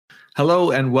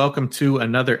Hello and welcome to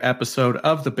another episode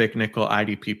of the Big Nickel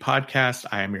IDP podcast.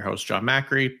 I am your host, John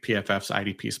Macri, PFF's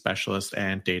IDP specialist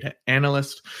and data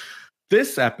analyst.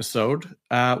 This episode,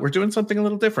 we're doing something a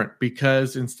little different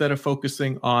because instead of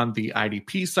focusing on the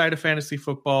IDP side of fantasy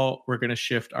football, we're going to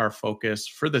shift our focus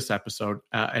for this episode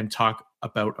and talk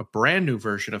about a brand new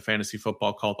version of fantasy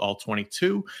football called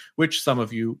All-22, which some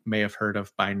of you may have heard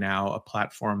of by now, a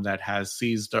platform that has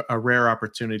seized a rare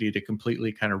opportunity to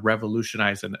completely kind of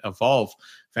revolutionize and evolve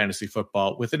fantasy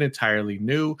football with an entirely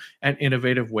new and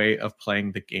innovative way of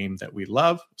playing the game that we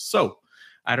love. So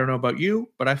I don't know about you,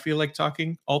 but I feel like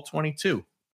talking All-22.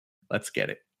 Let's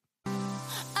get it.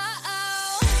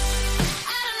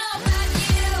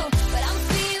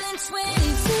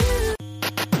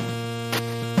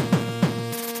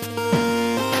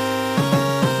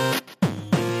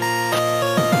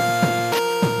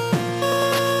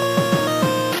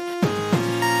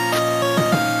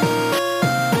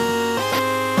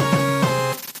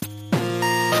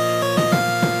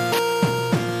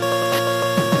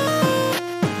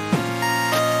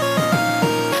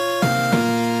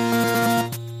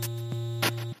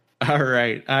 All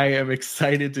right. I am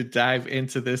excited to dive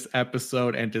into this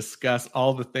episode and discuss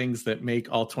all the things that make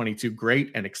All-22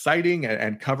 great and exciting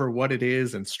and cover what it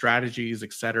is and strategies,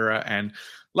 etc. And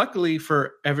luckily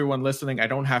for everyone listening, I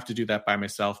don't have to do that by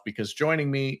myself because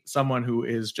joining me, someone who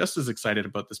is just as excited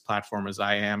about this platform as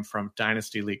I am from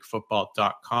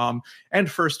dynastyleaguefootball.com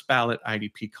and first ballot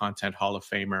IDP content Hall of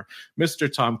Famer,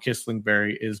 Mr. Tom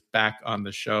Kislingbury is back on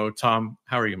the show. Tom,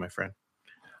 how are you, my friend?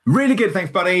 Really good,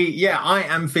 thanks, buddy. Yeah, I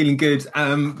am feeling good.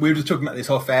 We were just talking about this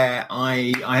off air.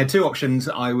 I had two options.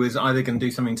 I was either going to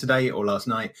do something today or last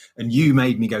night, and you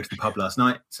made me go to the pub last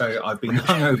night. So I've been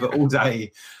hungover all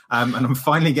day, and I'm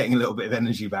finally getting a little bit of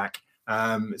energy back.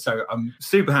 So I'm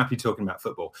super happy talking about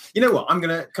football. You know what?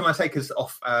 Can I take us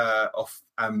off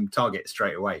target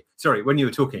straight away? Sorry, when you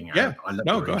were talking, yeah, I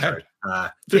love go ahead.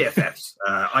 PFF's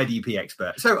IDP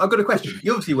expert. So I've got a question.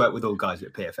 You obviously work with all guys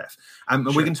at PFF, and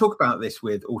Sure. we can talk about this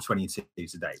with All-22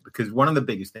 today because one of the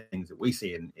biggest things that we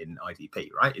see in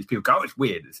IDP, right, is people go, "Oh, it's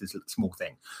weird. It's this small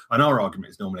thing," and our argument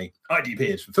is normally IDP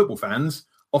is for football fans.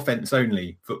 Offense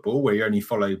only football, where you only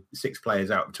follow 6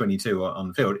 players out of 22 on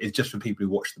the field, is just for people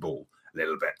who watch the ball a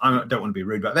little bit. I don't want to be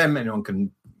rude about them. Anyone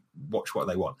can watch what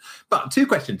they want. But 2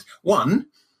 questions. One,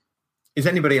 is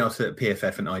anybody else a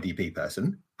PFF and IDP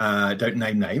person? Don't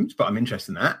name names, but I'm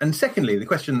interested in that. And secondly, the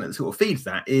question that sort of feeds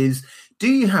that is, do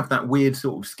you have that weird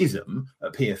sort of schism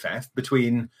at PFF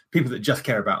between people that just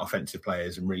care about offensive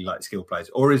players and really like skill players?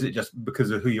 Or is it just because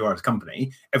of who you are as a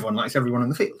company, everyone likes everyone on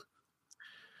the field?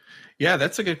 Yeah,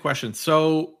 that's a good question.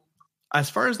 So as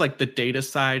far as like the data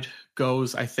side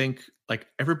goes, I think like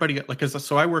everybody, like,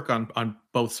 so I work on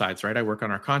both sides, right? I work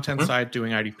on our content side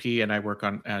doing IDP and I work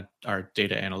on our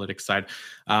data analytics side.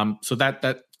 So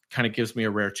that kind of gives me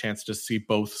a rare chance to see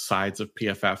both sides of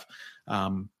PFF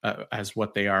as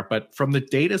what they are. But from the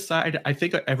data side, I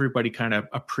think everybody kind of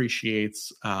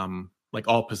appreciates like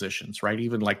all positions, right?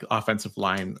 Even like offensive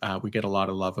line, we get a lot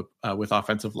of love with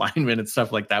offensive linemen and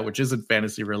stuff like that, which isn't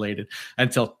fantasy related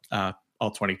until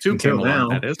All-22 came along,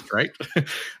 that is, right?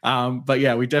 But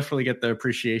yeah, we definitely get the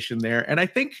appreciation there. And I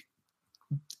think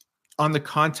on the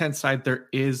content side, there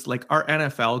is like our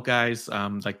NFL guys,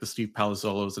 like the Steve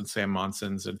Palazzolos and Sam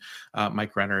Monsons and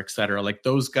Mike Renner, et cetera. Like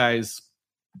those guys,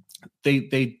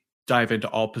 they dive into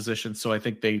all positions. So I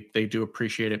think they do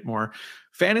appreciate it more.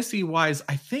 Fantasy wise,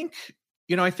 I think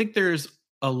there's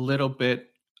a little bit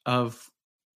of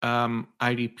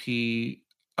IDP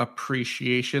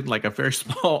appreciation, like a very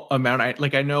small amount.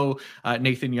 I know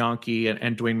Nathan Yonke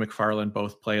and Dwayne McFarland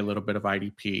both play a little bit of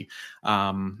IDP.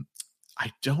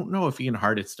 I don't know if Ian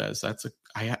Harditz does.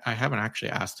 I haven't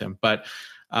actually asked him, but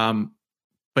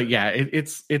yeah,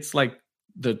 it's like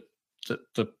the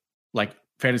like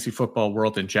fantasy football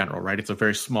world in general, right? It's a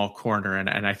very small corner,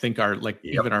 and I think our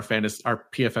even our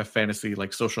PFF fantasy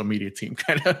like social media team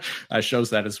kind of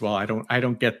shows that as well. I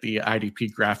don't get the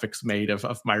IDP graphics made of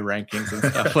my rankings and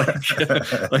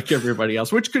stuff like everybody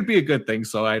else, which could be a good thing.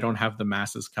 So I don't have the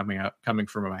masses coming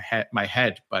from my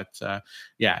head, but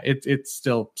yeah, it's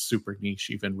still super niche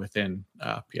even within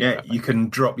PFF. Yeah, you can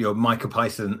drop your Micah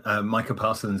Parsons at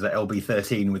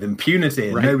LB13 with impunity,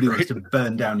 and nobody wants to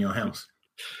burn down your house.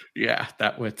 Yeah,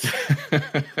 that would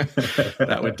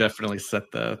definitely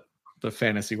set the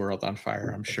fantasy world on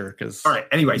fire, I'm sure. All right.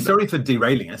 Anyway, sorry for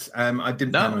derailing us. I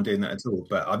didn't plan on doing that at all,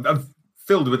 but I'm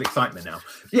filled with excitement now.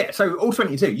 Yeah. So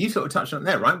All-22, you sort of touched on it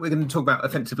there, right? We're going to talk about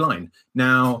offensive line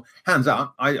now. Hands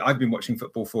up, I've been watching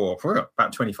football for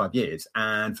about 25 years,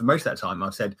 and for most of that time,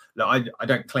 I've said, look, I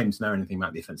don't claim to know anything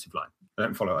about the offensive line. I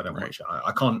don't follow it. I don't watch it.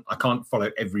 I can't follow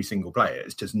every single player.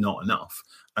 It's just not enough.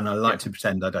 And I like to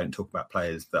pretend I don't talk about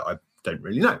players that I don't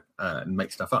really know and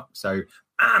make stuff up. So,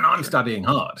 and I'm studying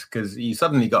hard because you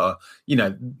suddenly got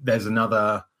there's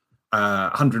another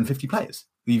 150 players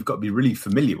that you've got to be really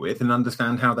familiar with and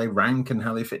understand how they rank and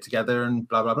how they fit together and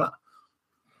blah, blah, blah.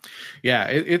 Yeah,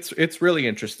 it's really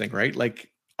interesting, right?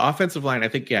 Like offensive line, I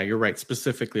think, yeah, you're right.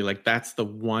 Specifically, like that's the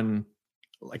one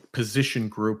like position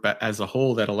group as a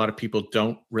whole that a lot of people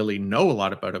don't really know a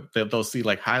lot about it. They'll see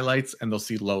like highlights and they'll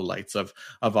see lowlights of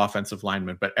offensive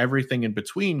linemen, but everything in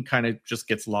between kind of just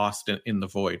gets lost in the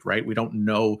void, right? We don't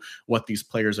know what these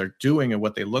players are doing and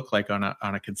what they look like on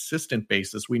a consistent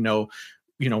basis. We know,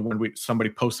 when somebody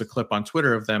posts a clip on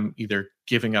Twitter of them either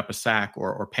giving up a sack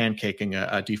or pancaking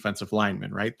a defensive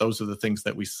lineman, right? Those are the things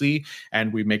that we see,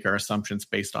 and we make our assumptions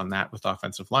based on that with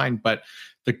offensive line. But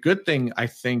the good thing, I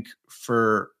think,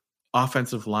 for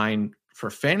offensive line for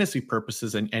fantasy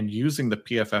purposes and using the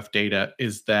PFF data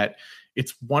is that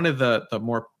it's one of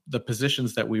the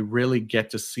positions that we really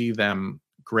get to see them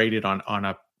graded on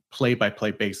a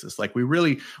play-by-play basis. Like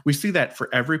we see that for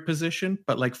every position,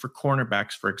 but like for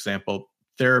cornerbacks, for example,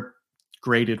 they're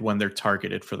graded when they're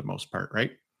targeted for the most part,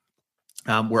 right?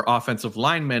 Where offensive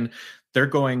linemen, they're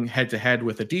going head to head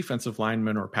with a defensive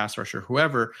lineman or pass rusher,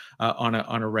 whoever, on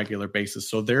a regular basis.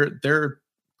 So their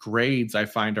grades, I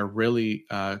find, are really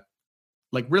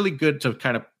really good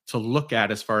to look at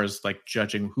as far as like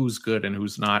judging who's good and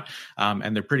who's not,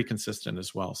 and they're pretty consistent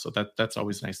as well. So that's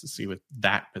always nice to see with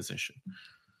that position.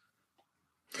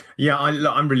 Yeah,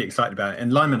 I'm really excited about it.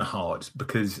 And linemen are hard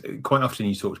because quite often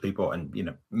you talk to people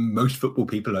and, most football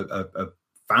people are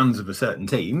fans of a certain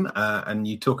team and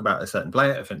you talk about a certain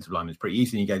player, offensive lineman is pretty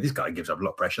easy. And you go, this guy gives up a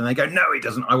lot of pressure. And they go, no, he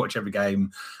doesn't. I watch every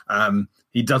game.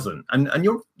 He doesn't. And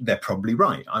they're probably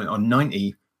right. On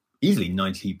easily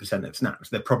 90% of snaps,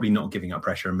 they're probably not giving up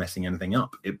pressure and messing anything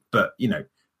up. But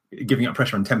giving up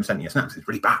pressure on 10% of your snaps is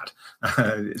really bad.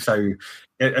 So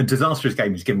a disastrous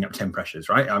game is giving up 10 pressures,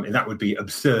 right? I mean, that would be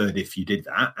absurd if you did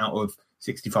that out of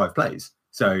 65 plays.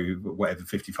 So whatever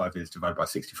 55 is divided by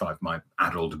 65, my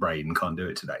addled brain can't do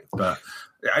it today. But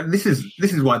this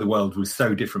is why the world was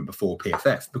so different before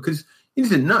PFF, because you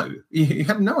didn't know. You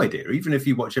had no idea. Even if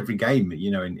you watch every game,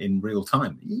 in real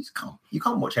time, you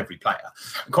can't watch every player.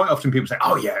 And quite often people say,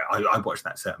 oh yeah, I watched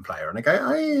that certain player. And I go,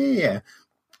 oh yeah.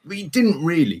 But you didn't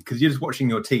really, because you're just watching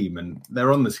your team and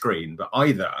they're on the screen. But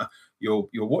either you're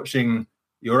watching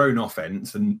your own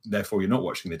offense and therefore you're not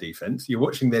watching the defense. You're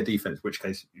watching their defense, in which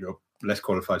case you're less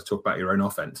qualified to talk about your own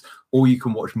offense. Or you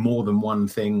can watch more than one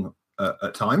thing at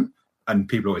a time. And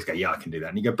people always go, yeah, I can do that.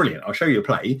 And you go, brilliant. I'll show you a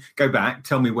play. Go back.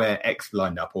 Tell me where X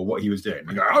lined up or what he was doing.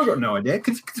 And go, I've got no idea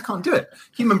because you can't do it.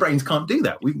 Human brains can't do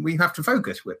that. We have to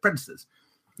focus. We're predators.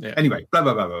 Yeah. Anyway, blah,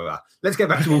 blah, blah, blah, blah. Let's get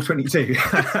back to All-22.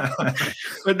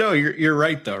 But no, you're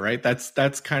right, though, right?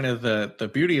 That's kind of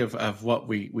the beauty of what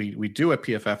we do at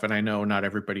PFF. And I know not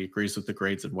everybody agrees with the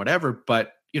grades and whatever,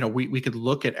 but we could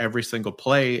look at every single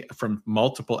play from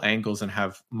multiple angles and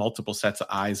have multiple sets of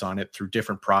eyes on it through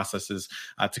different processes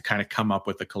to kind of come up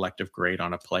with a collective grade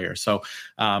on a player. So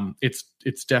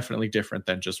it's definitely different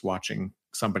than just watching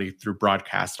somebody through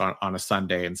broadcast on a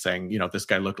Sunday and saying, this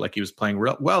guy looked like he was playing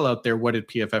real well out there. What did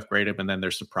PFF grade him? And then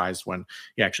they're surprised when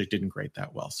he actually didn't grade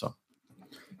that well. So.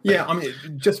 Yeah, I mean,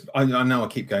 I know I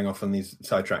keep going off on these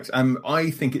sidetracks. I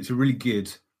think it's a really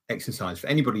good exercise for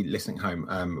anybody listening home,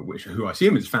 who I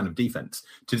assume is a fan of defense,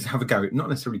 to just have a go, not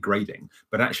necessarily grading,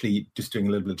 but actually just doing a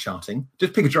little bit of charting.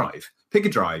 Just pick a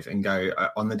drive and go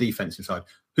on the defensive side.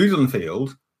 Who's on the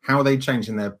field? How are they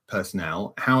changing their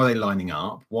personnel? How are they lining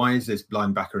up? Why is this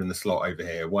linebacker in the slot over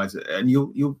here? Why is it? And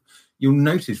you'll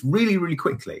notice really, really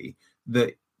quickly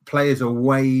that players are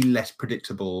way less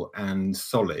predictable and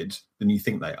solid than you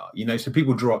think they are. So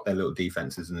people draw up their little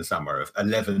defenses in the summer of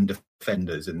 11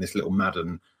 defenders in this little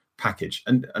Madden package,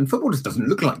 and football just doesn't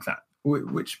look like that,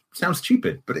 which sounds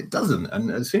stupid, but it doesn't.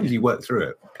 And as soon as you work through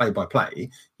it play by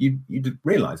play, you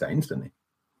realize that instantly.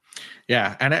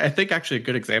 Yeah, and I think actually a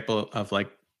good example of like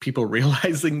people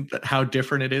realizing how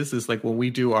different it is like when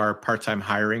we do our part-time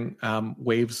hiring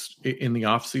waves in the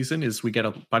off season is we get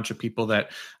a bunch of people that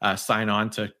sign on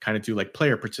to kind of do like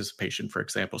player participation, for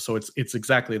example. So it's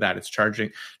exactly that. It's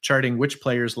charting which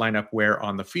players line up where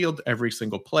on the field every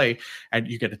single play. And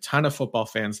you get a ton of football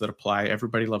fans that apply.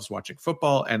 Everybody loves watching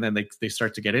football. And then they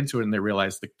start to get into it and they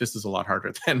realize that this is a lot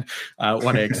harder than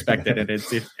what I expected. And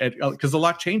it's because a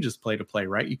lot changes play to play,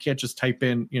 right? You can't just type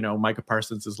in, Micah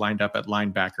Parsons is lined up at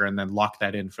linebacker and then lock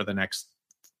that in for the next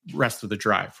rest of the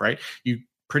drive, right? You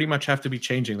pretty much have to be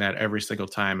changing that every single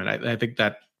time. And I think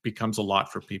that becomes a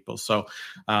lot for people. So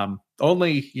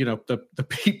only, the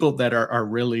people that are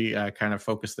really kind of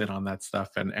focused in on that stuff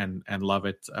and love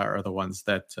it are the ones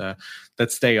that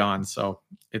stay on. So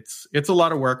it's a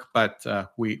lot of work, but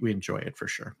we enjoy it for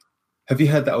sure. Have you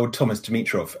heard that old Thomas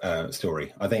Dimitrov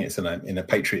story? I think it's in a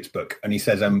Patriots book. And he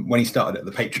says when he started at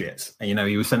the Patriots,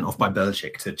 he was sent off by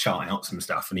Belichick to chart out some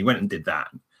stuff. And he went and did that.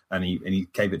 And he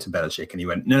gave it to Belichick. And he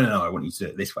went, no, I want you to do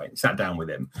it this way. And sat down with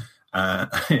him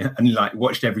and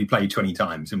watched every play 20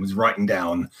 times and was writing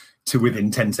down to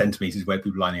within 10 centimeters where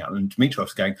people were lining up. And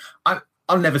Dimitrov's going,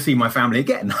 I'll never see my family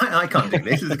again. I can't do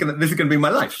this. This is going to be my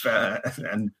life.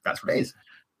 And that's what it is.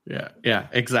 Yeah,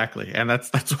 exactly. And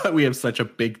that's why we have such a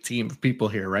big team of people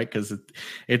here, right? Because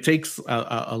it takes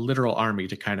a literal army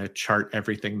to kind of chart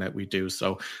everything that we do.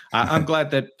 So I'm glad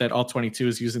that All-22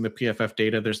 is using the PFF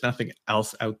data. There's nothing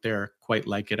else out there quite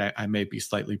like it. I may be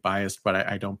slightly biased, but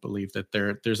I don't believe that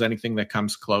there's anything that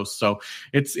comes close. So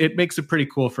it makes it pretty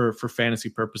cool for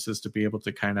fantasy purposes to be able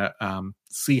to kind of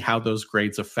see how those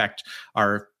grades affect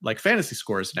our fantasy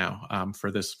scores now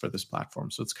for this platform.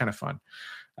 So it's kind of fun.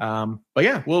 But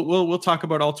yeah, we'll talk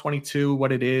about All-22,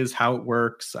 what it is, how it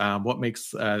works, what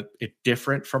makes it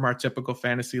different from our typical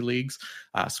fantasy leagues,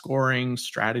 scoring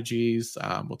strategies.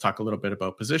 We'll talk a little bit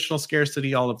about positional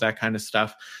scarcity, all of that kind of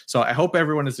stuff. So I hope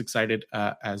everyone is excited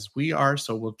as we are.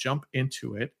 So we'll jump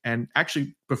into it. And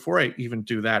actually, before I even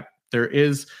do that, there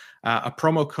is a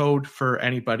promo code for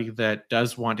anybody that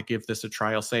does want to give this a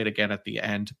try. I'll say it again at the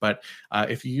end, but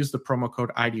if you use the promo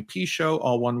code IDP show,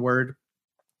 all one word,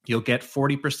 you'll get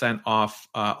 40% off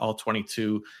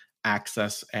All-22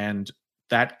 access. And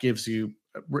that gives you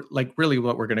really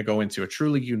what we're going to go into, a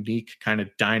truly unique kind of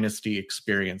dynasty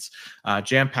experience,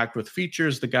 jam-packed with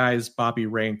features. The guys, Bobby,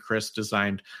 Ray, and Chris,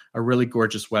 designed a really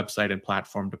gorgeous website and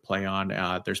platform to play on.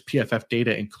 There's PFF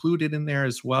data included in there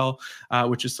as well,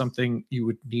 which is something you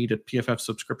would need a PFF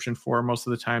subscription for most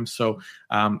of the time. So,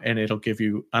 and it'll give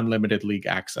you unlimited league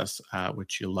access,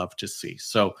 which you'll love to see.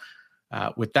 So,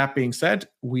 with that being said,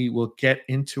 we will get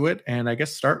into it, and I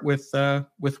guess start with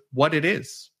what it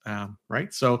is,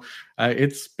 right? So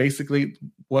it's basically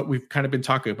what we've kind of been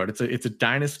talking about. It's a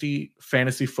dynasty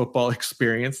fantasy football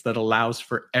experience that allows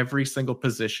for every single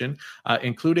position,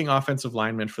 including offensive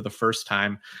linemen for the first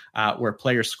time, where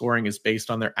player scoring is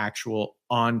based on their actual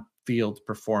on-field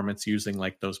performance using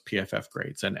those PFF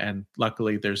grades. And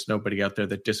luckily there's nobody out there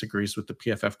that disagrees with the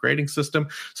PFF grading system.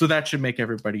 So that should make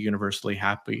everybody universally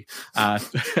happy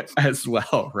as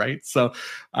well. Right. So,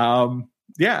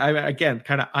 again,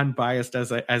 kind of unbiased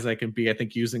as I can be. I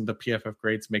think using the PFF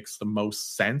grades makes the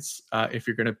most sense if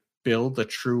you're going to build a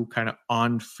true kind of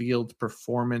on-field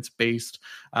performance-based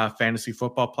fantasy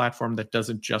football platform that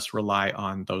doesn't just rely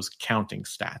on those counting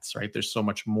stats, right? There's so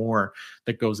much more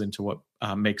that goes into what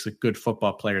makes a good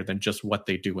football player than just what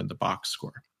they do in the box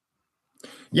score.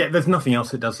 Yeah, there's nothing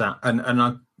else that does that.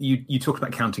 And you talked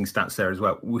about counting stats there as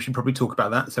well. We should probably talk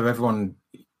about that. So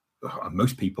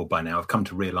most people by now have come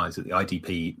to realize that the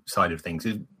IDP side of things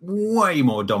is way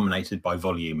more dominated by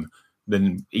volume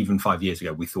than even 5 years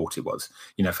ago we thought it was.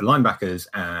 For linebackers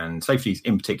and safeties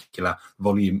in particular,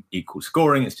 volume equals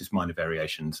scoring. It's just minor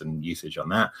variations and usage on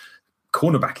that.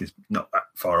 Cornerback is not that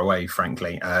far away,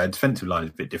 frankly. Defensive line is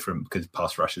a bit different because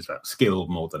pass rush is about skill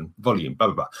more than volume, blah,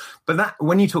 blah, blah. But that,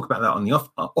 when you talk about that on the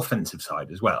offensive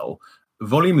side as well,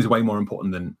 volume is way more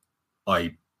important than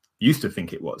I used to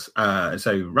think it was.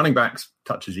 So running backs,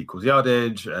 touches equals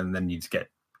yardage, and then you get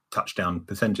touchdown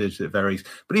percentage that varies,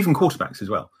 but even quarterbacks as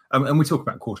well. And we talk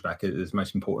about quarterback as the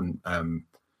most important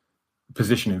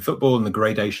position in football, and the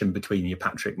gradation between your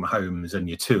Patrick Mahomes and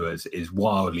your Tuas is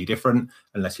wildly different,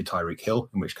 unless you're Tyreek Hill,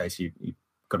 in which case you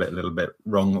got it a little bit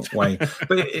wrong way.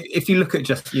 But if you look at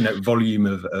just volume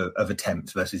of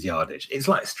attempts versus yardage, it's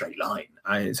like a straight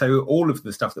line. So all of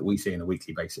the stuff that we see on a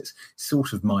weekly basis,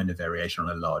 sort of minor variation on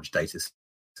a large data set.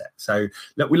 So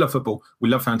look, we love football, we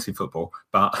love fantasy football,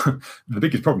 but the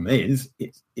biggest problem is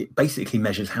it basically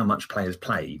measures how much players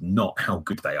play, not how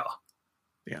good they are.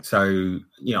 Yeah. So,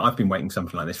 I've been waiting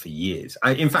something like this for years.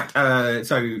 In fact,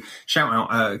 so shout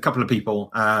out a couple of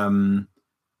people.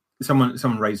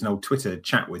 Someone raised an old Twitter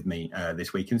chat with me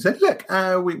this week and said, look,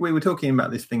 we were talking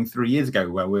about this thing 3 years ago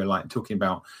where we were talking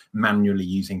about manually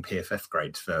using PFF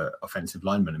grades for offensive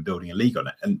linemen and building a league on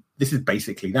it. And this is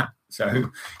basically that. So,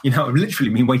 I've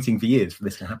literally been waiting for years for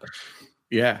this to happen.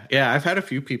 Yeah. I've had a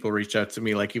few people reach out to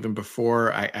me, even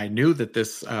before I knew that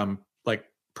this,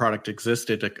 product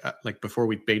existed like before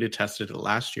we beta tested it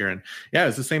last year. And yeah,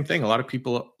 it's the same thing. A lot of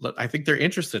people, I think they're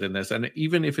interested in this. And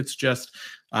even if it's just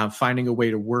finding a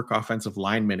way to work offensive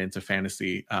linemen into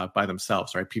fantasy by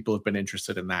themselves, right? People have been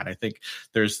interested in that. I think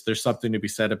there's something to be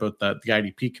said about the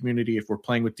IDP community. If we're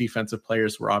playing with defensive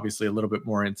players, we're obviously a little bit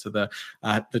more into the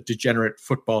degenerate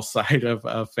football side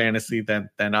of fantasy than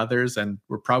others. And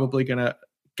we're probably going to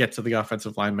get to the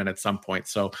offensive linemen at some point.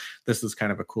 So this is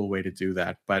kind of a cool way to do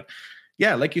that. But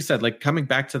yeah, like you said, like coming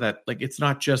back to that, like it's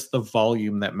not just the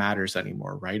volume that matters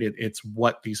anymore, right? It's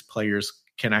what these players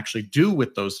can actually do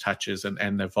with those touches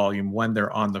and the volume when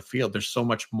they're on the field. There's so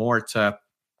much more to,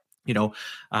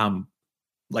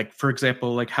 like, for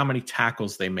example, like how many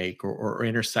tackles they make or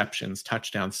interceptions,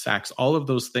 touchdowns, sacks, all of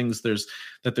those things. There's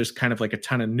kind of like a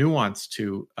ton of nuance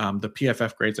to the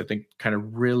PFF grades. I think kind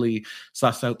of really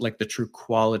suss out like the true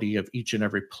quality of each and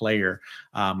every player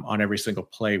on every single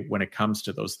play when it comes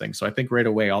to those things. So I think right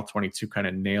away, All-22 kind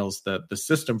of nails the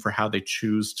system for how they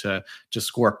choose to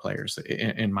score players,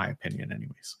 in my opinion,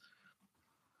 anyways.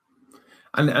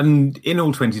 And in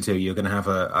All-22, you're going to have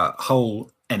a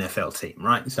whole NFL team,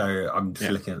 right? So I'm just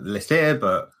looking at the list here,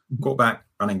 but quarterback,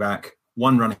 running back,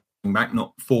 one running back,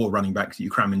 not four running backs you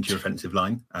cram into your offensive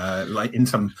line, like in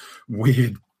some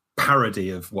weird parody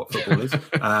of what football is.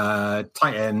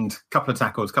 Tight end, couple of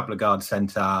tackles, couple of guards,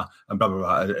 center, and blah, blah,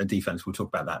 blah, a defense. We'll talk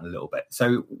about that in a little bit.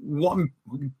 So what I'm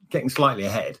getting slightly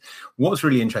ahead, what's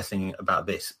really interesting about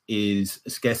this is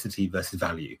scarcity versus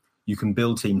value. You can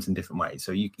build teams in different ways.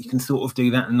 So you can sort of do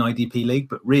that in an IDP league,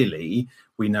 but really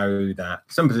we know that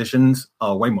some positions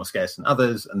are way more scarce than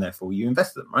others, and therefore you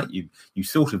invest them, right? You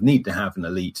sort of need to have an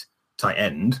elite tight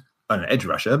end and an edge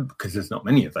rusher because there's not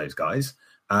many of those guys.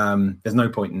 There's no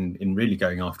point in really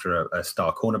going after a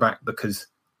star cornerback because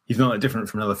he's not that different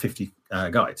from another 50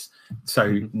 guys.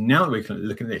 So now that we're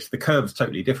looking at this, the curve's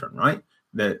totally different, right?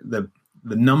 The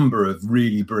number of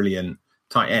really brilliant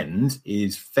tight ends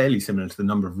is fairly similar to the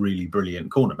number of really brilliant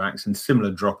cornerbacks and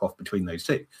similar drop off between those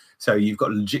two. So you've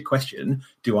got a legit question.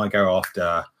 Do I go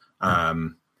after, I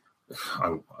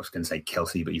was going to say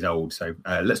Kelsey, but he's old. So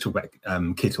let's talk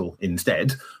about Kittle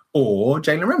instead, or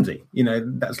Jalen Ramsey.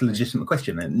 That's a legitimate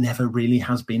question. It never really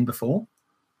has been before.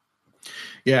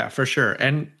 Yeah, for sure.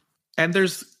 And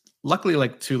there's luckily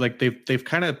they've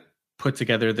kind of put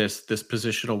together this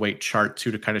positional weight chart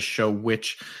too, to kind of show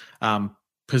which,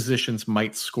 positions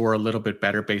might score a little bit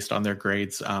better based on their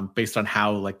grades, based on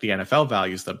how like the NFL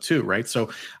values them too, right? So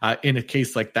in a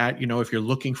case like that, if you're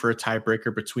looking for a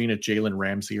tiebreaker between a Jalen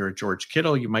Ramsey or a George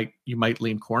Kittle, you might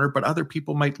lean corner, but other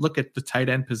people might look at the tight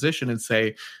end position and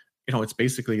say,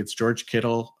 it's George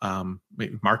Kittle,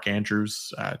 Mark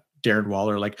Andrews, Darren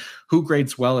Waller, like who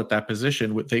grades well at that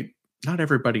position? Not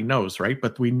everybody knows, right?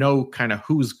 But we know kind of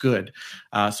who's good.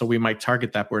 So we might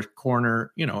target that. Where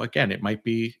corner, again, it might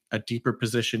be a deeper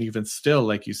position even still,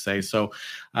 like you say. So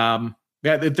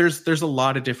there's a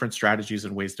lot of different strategies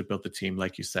and ways to build the team,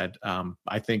 like you said.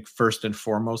 I think first and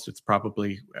foremost, it's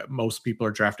probably most people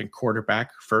are drafting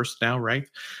quarterback first now, right?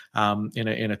 In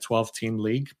a 12-team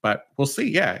league, but we'll see.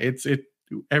 Yeah,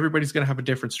 everybody's going to have a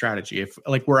different strategy. If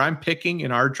like where I'm picking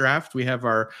in our draft, we have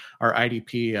our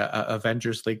IDP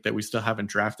Avengers League that we still haven't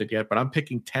drafted yet, but I'm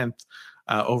picking 10th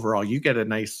overall. You get a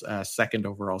nice second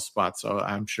overall spot. So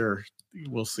I'm sure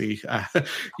we'll see.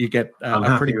 You get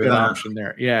a pretty good option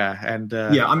there. Yeah. And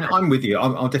I'm with you.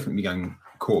 I'll definitely be going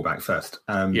quarterback first.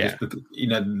 Just because,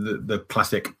 the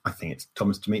classic, I think it's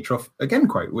Thomas Dimitrov again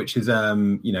quote, which is,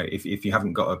 if you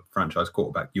haven't got a franchise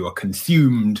quarterback, you are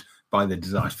consumed by the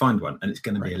desire to find one, and it's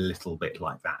going to be a little bit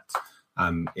like that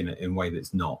in a way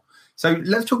that's not. So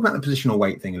let's talk about the positional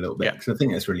weight thing a little bit, because I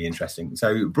think that's really interesting.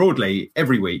 So broadly,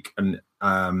 every week, and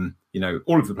all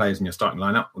of the players in your starting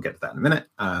lineup, we'll get to that in a minute,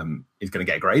 is going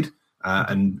to get a grade,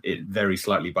 and it varies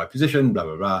slightly by position, blah,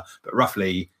 blah, blah, but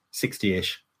roughly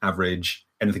 60-ish average,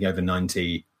 anything over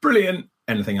 90, brilliant,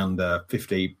 anything under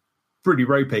 50, pretty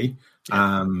ropey,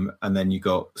 and then you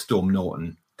got Storm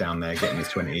Norton down there getting his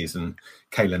 20s and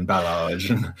Kalen Ballard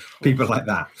and people like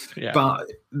that. Yeah. But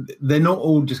they're not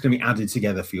all just going to be added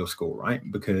together for your score, right?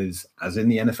 Because as in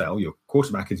the NFL, your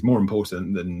quarterback is more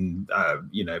important than,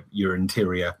 your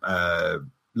interior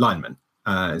lineman.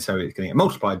 So it's going to get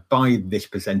multiplied by this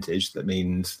percentage. That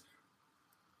means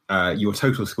your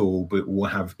total score will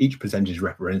have each percentage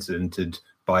represented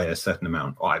by a certain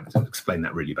amount. I've explained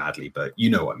that really badly, but you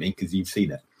know what I mean, because you've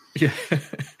seen it. Yeah,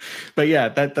 but yeah,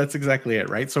 that's exactly it,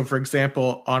 right? So, for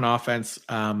example, on offense,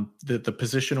 the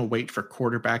positional weight for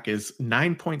quarterback is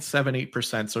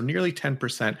 9.78%, so nearly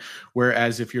 10%.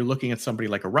 Whereas if you're looking at somebody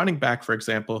like a running back, for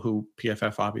example, who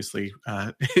PFF obviously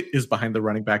is behind the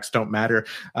running backs don't matter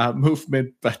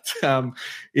movement, but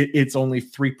it's only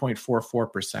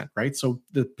 3.44%, right? So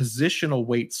the positional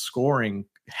weight scoring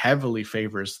heavily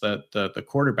favors the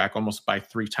quarterback almost by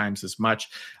 3 times as much.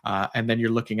 And then you're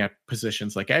looking at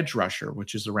positions like edge rusher,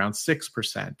 which is around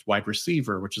 6%, wide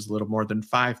receiver, which is a little more than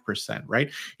 5%,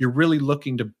 right? You're really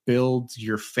looking to build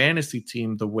your fantasy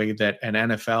team the way that an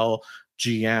NFL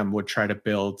GM would try to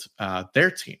build their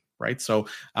team, right? So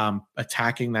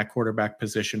attacking that quarterback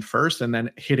position first and then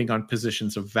hitting on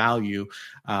positions of value,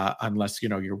 unless,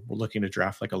 you're looking to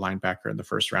draft like a linebacker in the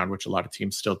first round, which a lot of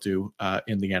teams still do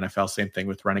in the NFL. Same thing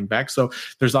with running back. So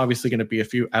there's obviously going to be a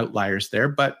few outliers there,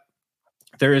 but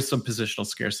there is some positional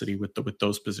scarcity with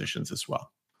those positions as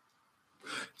well.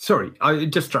 Sorry,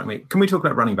 it just struck me. Can we talk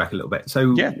about running back a little bit?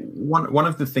 So yeah. one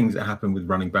of the things that happened with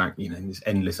running back, this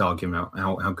endless argument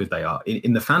about how good they are.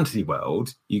 In the fantasy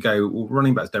world, you go, well,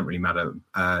 running backs don't really matter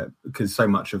because so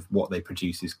much of what they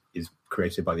produce is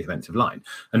created by the offensive line.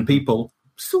 And people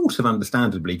sort of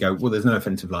understandably go, well, there's no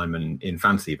offensive lineman in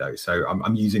fantasy though. So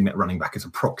I'm using that running back as a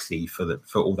proxy for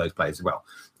all those players as well.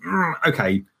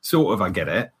 Okay, sort of, I get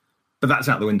it. But that's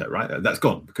out the window, right? That's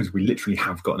gone because we literally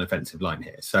have got an offensive line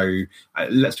here. So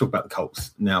let's talk about the Colts.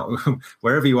 Now,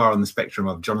 wherever you are on the spectrum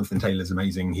of Jonathan Taylor's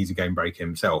amazing, he's a game breaker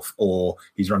himself, or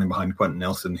he's running behind Quentin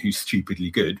Nelson, who's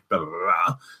stupidly good, blah, blah,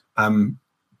 blah, blah.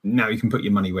 Now you can put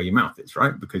your money where your mouth is,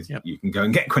 right? Because you can go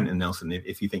and get Quentin Nelson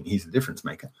if you think he's the difference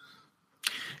maker.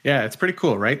 Yeah, it's pretty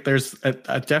cool, right? There's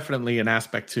definitely an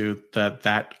aspect to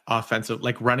that offensive,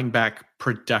 like running back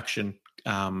production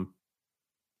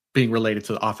being related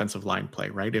to the offensive line play,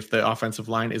 right? If the offensive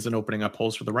line isn't opening up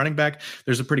holes for the running back,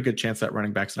 there's a pretty good chance that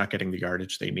running back's not getting the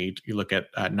yardage they need. You look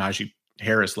at Najee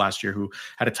Harris last year, who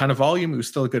had a ton of volume, who's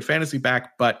still a good fantasy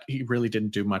back, but he really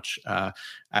didn't do much on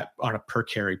a per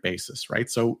carry basis, right?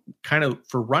 So kind of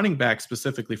for running back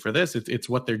specifically for this, it's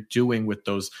what they're doing with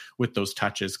those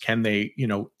touches. Can they,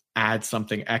 add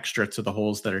something extra to the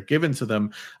holes that are given to them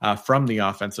from the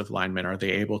offensive linemen? Are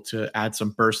they able to add some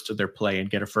burst to their play and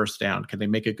get a first down? Can they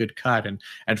make a good cut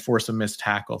and force a missed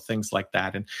tackle, things like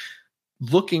that? And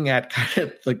looking at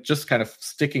kind of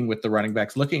sticking with the running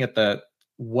backs, looking at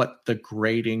what the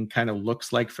grading kind of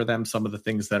looks like for them, some of the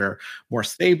things that are more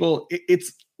stable.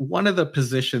 It's one of the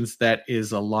positions that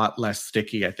is a lot less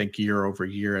sticky, I think, year over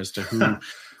year as to who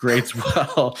grades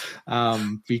well,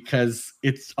 because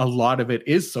it's a lot of it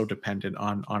is so dependent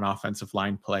on offensive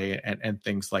line play and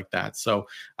things like that. So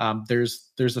there's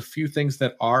a few things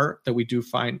that we do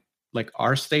find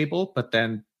are stable, but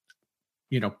then,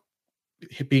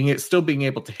 still being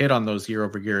able to hit on those year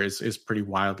over year is pretty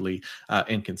wildly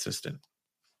inconsistent.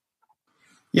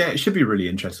 Yeah, it should be really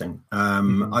interesting.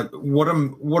 What I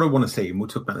want to see, and we'll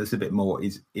talk about this a bit more,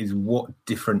 is what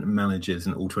different managers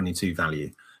and All-22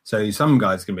 value. So some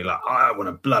guys can be like, I want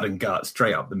a blood and gut,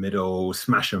 straight up the middle,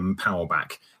 smash them, power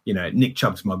back. Nick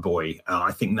Chubb's my boy.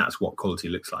 I think that's what quality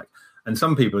looks like. And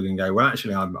some people are going to go, well,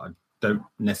 actually, I don't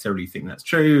necessarily think that's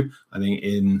true. I think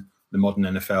in the modern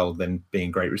NFL, then being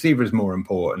a great receiver is more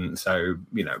important. So,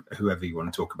 whoever you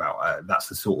want to talk about, that's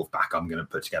the sort of back I'm going to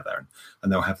put together. And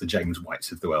they'll have the James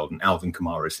Whites of the world and Alvin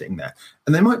Kamara sitting there.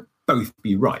 And they might both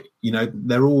be right.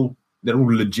 They're all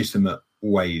legitimate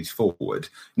ways forward.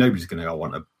 Nobody's going to go, I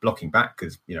want a blocking back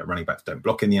because, running backs don't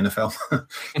block in the NFL.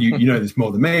 you know this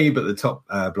more than me, but the top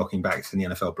blocking backs in the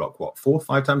NFL block,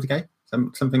 4-5 times a game?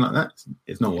 Something like that.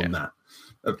 It's not more than that,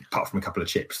 apart from a couple of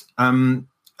chips.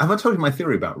 Have I told you my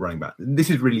theory about running back? This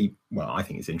is really, I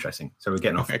think it's interesting. So we're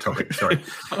getting off the topic. Sorry.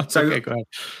 So go ahead.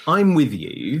 I'm with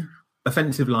you.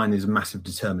 Offensive line is a massive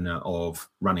determiner of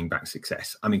running back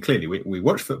success. I mean, clearly we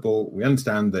watch football. We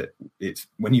understand that it's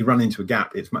when you run into a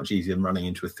gap, it's much easier than running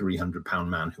into a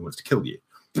 300-pound man who wants to kill you.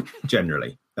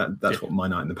 Generally, that's what my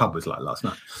night in the pub was like last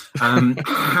night.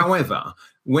 However,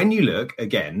 when you look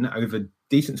again over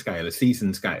decent scale, a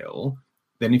season scale,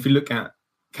 then if you look at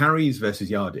carries versus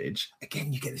yardage,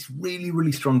 again, you get this really,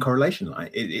 really strong correlation line.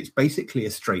 It's basically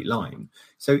a straight line.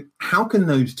 So how can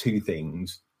those two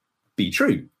things be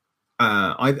true?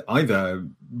 Either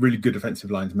really good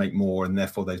offensive lines make more and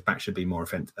therefore those backs should be more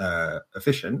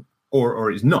efficient,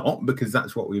 or it's not, because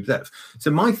that's what we observe. So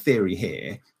my theory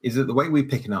here is that the way we're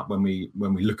picking up when we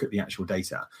look at the actual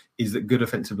data is that good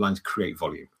offensive lines create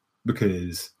volume,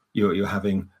 because you're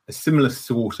having a similar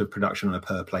sort of production on a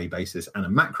per play basis and a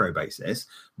macro basis,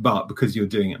 but because you're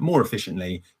doing it more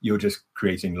efficiently, you're just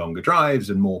creating longer drives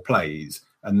and more plays.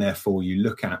 and therefore you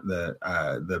look at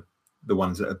the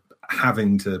ones that are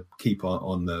having to keep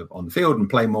on the field and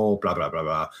play more, blah blah blah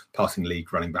blah. Passing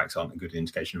league running backs aren't a good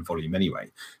indication of volume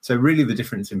anyway. So really, the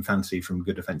difference in fantasy from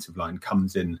good offensive line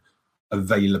comes in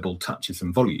available touches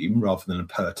and volume rather than a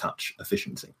per touch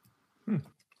efficiency.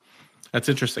 That's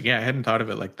interesting. Yeah, I hadn't thought of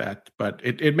it like that, but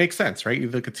it makes sense, right? You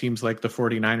look at teams like the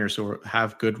 49ers who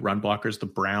have good run blockers, the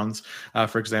Browns,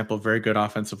 for example, very good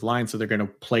offensive line. So they're going to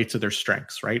play to their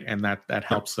strengths, right? And that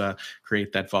helps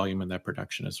create that volume and that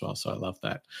production as well. So I love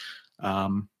that.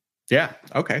 Yeah.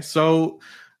 Okay. So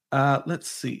let's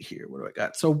see here. What do I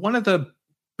got? So one of the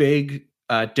big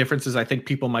differences I think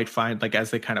people might find, like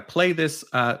as they kind of play this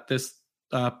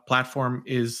platform,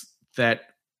 is that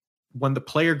when the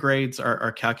player grades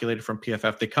are calculated from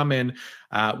PFF, they come in,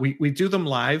 we do them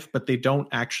live, but they don't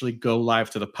actually go live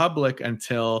to the public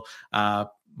until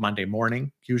Monday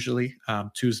morning, usually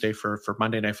Tuesday for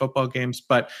Monday Night Football games.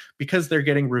 But because they're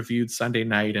getting reviewed Sunday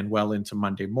night and well into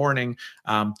Monday morning,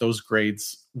 those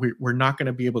grades, we're not going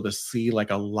to be able to see like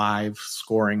a live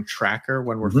scoring tracker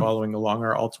when we're following along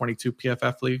our All-22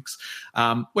 PFF leagues,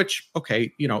 which,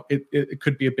 okay, it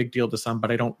could be a big deal to some, but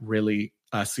I don't really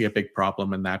see a big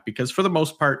problem in that, because for the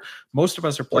most part, most of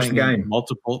us are playing in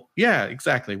multiple. Yeah,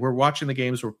 exactly. We're watching the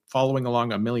games. We're following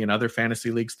along a million other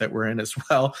fantasy leagues that we're in as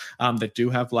well that do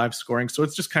have live scoring. So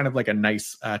it's just kind of like a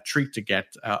nice treat to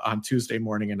get on Tuesday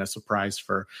morning and a surprise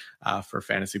for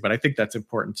fantasy. But I think that's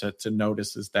important to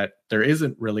notice, is that there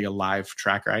isn't really a live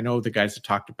tracker. I know the guys have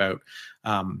talked about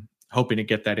hoping to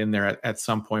get that in there at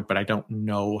some point, but I don't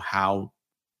know how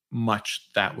much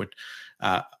that would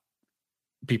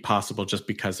be possible, just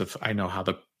because of, I know how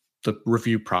the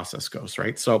review process goes,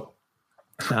 right? So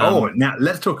now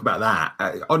let's talk about that.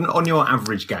 On your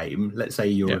average game, let's say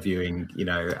you're reviewing,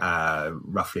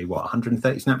 roughly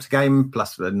 130 snaps a game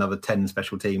plus another 10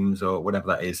 special teams or whatever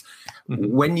that is.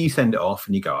 When you send it off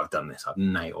and you go, I've done this, I've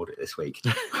nailed it this week,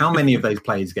 how many of those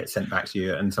plays get sent back to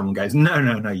you and someone goes,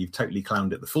 no, you've totally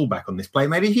clowned at the fullback on this play,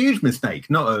 made a huge mistake,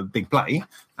 not a big play?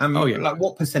 Like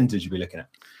what percentage are we looking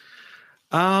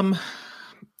at?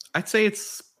 I'd say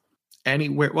it's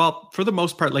anywhere. Well, for the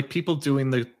most part, like people doing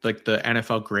the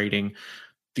NFL grading,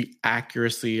 the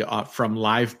accuracy from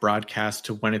live broadcast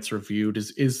to when it's reviewed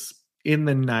is in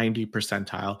the 90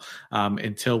 percentile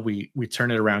until we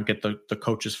turn it around, get the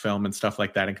coach's film and stuff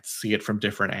like that, and can see it from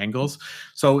different angles.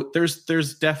 So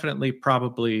there's definitely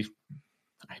probably,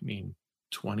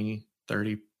 20,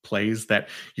 30 plays that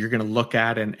you're going to look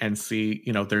at and see,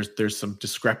 there's some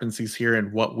discrepancies here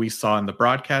in what we saw in the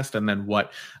broadcast and then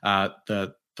what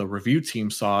the review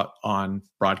team saw on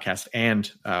broadcast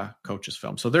and coach's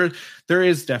film. So there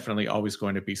is definitely always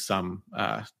going to be some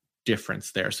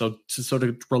difference there. So to sort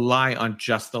of rely on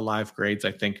just the live grades,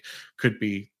 I think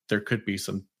there could be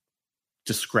some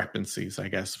discrepancies, I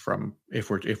guess, from if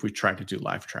we try to do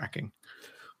live tracking.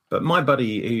 But my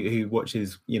buddy who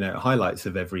watches, highlights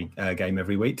of every game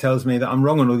every week tells me that I'm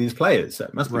wrong on all these players. So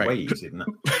it must be way easier than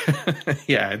that.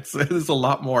 Yeah, there's a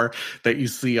lot more that you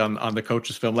see on the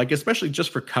coach's film, like especially just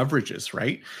for coverages,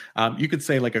 right? You could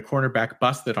say like a cornerback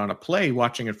busted on a play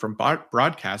watching it from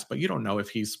broadcast, but you don't know if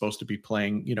he's supposed to be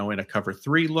playing, in a cover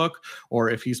 3 look, or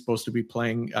if he's supposed to be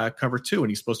playing cover 2 and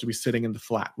he's supposed to be sitting in the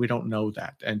flat. We don't know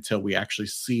that until we actually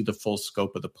see the full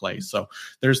scope of the play. So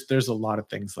there's a lot of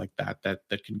things like that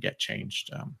can get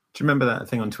changed. Do you remember that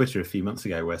thing on Twitter a few months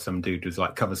ago where some dude was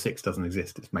like, cover 6 doesn't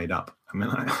exist, it's made up? Come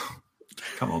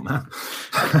on, man.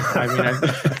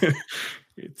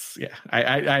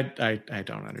 I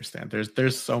don't understand.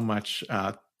 There's so much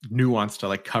nuance to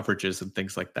like coverages and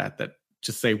things like that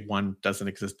just say one doesn't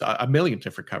exist. A million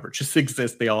different coverages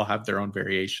exist. They all have their own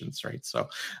variations, right? So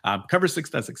cover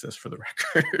 6 does exist, for the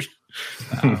record.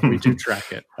 We do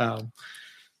track it.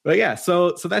 But yeah,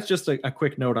 so that's just a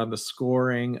quick note on the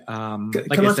scoring. Can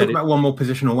I talk about one more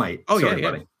positional weight? Oh, sorry,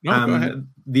 buddy. No, go ahead.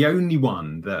 The only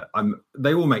one that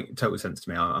they all make total sense to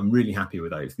me. I'm really happy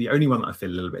with those. The only one that I feel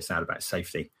a little bit sad about is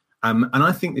safety. And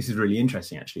I think this is really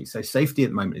interesting, actually. So safety at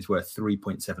the moment is worth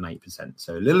 3.78%.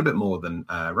 So a little bit more than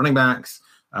running backs,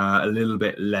 a little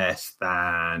bit less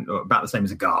than, or about the same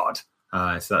as a guard.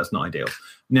 So that's not ideal.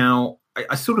 Now,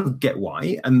 I sort of get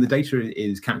why. And the data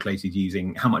is calculated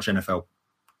using how much NFL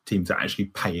teams are actually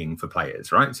paying for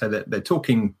players, right? So they're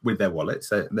talking with their wallets.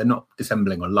 So they're not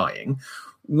dissembling or lying.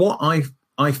 What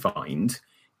I find,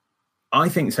 I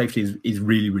think safety is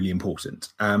really, really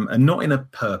important, and not in a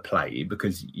per play,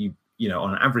 because you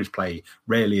on an average play,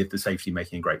 rarely is the safety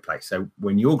making a great play. So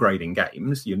when you're grading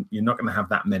games, you're not going to have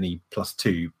that many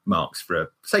 +2 marks for a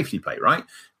safety play, right?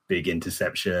 big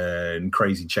interception,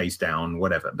 crazy chase down,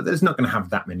 whatever. But there's not going to have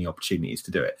that many opportunities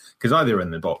to do it because either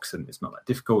in the box and it's not that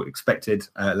difficult, expected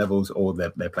levels, or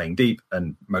they're playing deep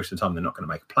and most of the time they're not going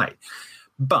to make a play.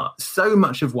 But so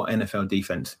much of what NFL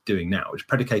defense doing now is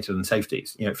predicated on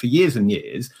safeties. For years and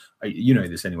years,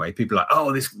 this anyway, people are like,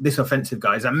 oh, this offensive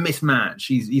guy is a mismatch.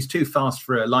 He's too fast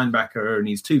for a linebacker and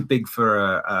he's too big for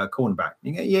a cornerback.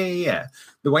 Yeah.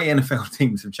 The way NFL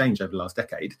teams have changed over the last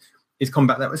decade is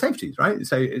combat that with safeties, right?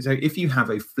 So if you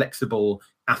have a flexible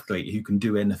athlete who can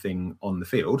do anything on the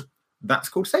field, that's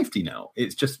called safety now.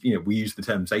 It's just, we use the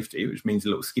term safety, which means a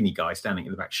little skinny guy standing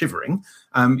in the back shivering.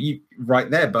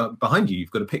 Right there, but behind you, you've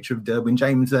got a picture of Derwin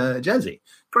James' jersey.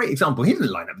 Great example. He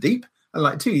didn't line up deep. And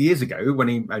like 2 years ago, when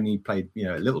he only played,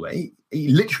 a little bit, he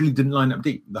literally didn't line up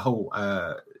deep the whole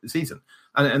season.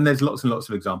 And there's lots and lots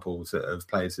of examples of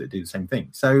players that do the same thing.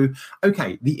 So,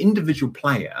 okay, the individual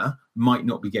player might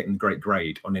not be getting a great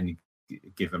grade on any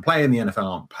given player, and the NFL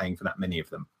aren't paying for that many of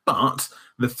them. But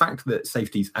the fact that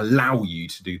safeties allow you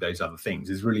to do those other things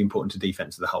is really important to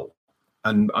defense as a whole.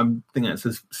 And I think that's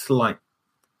a slight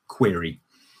query.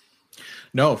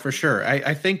 No, for sure.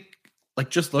 I think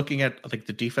just looking at the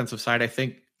defensive side,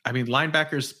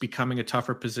 linebackers becoming a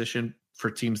tougher position for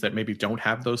teams that maybe don't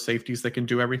have those safeties that can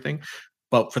do everything.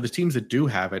 But for the teams that do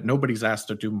have it, nobody's asked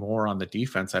to do more on the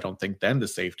defense, I don't think, than the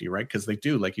safety, right? Because they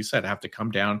do, like you said, have to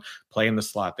come down, play in the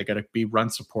slot. They got to be run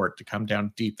support to come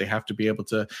down deep. They have to be able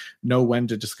to know when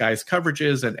to disguise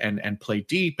coverages and play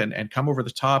deep and come over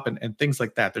the top and things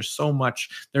like that. There's so much.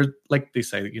 There's, like they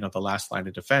say, the last line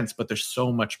of defense, but there's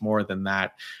so much more than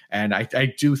that. And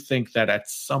I do think that at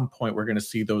some point we're going to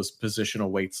see those positional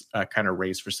weights kind of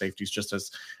raised for safeties, just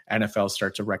as NFL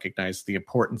start to recognize the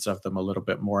importance of them a little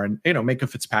bit more. And,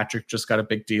 Minka Fitzpatrick just got a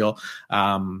big deal.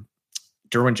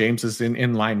 Derwin James is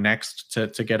in line next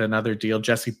to get another deal.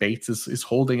 Jesse Bates is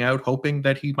holding out, hoping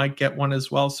that he might get one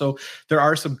as well. So there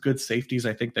are some good safeties,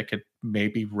 I think, that could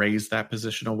maybe raise that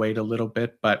positional weight a little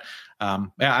bit. But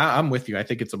I'm with you. I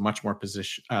think it's a much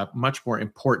more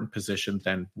important position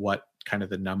than what kind of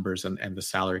the numbers and the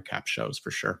salary cap shows, for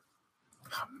sure.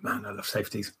 Oh, man, I love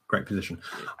safeties. Great position.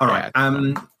 All right.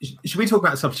 Should we talk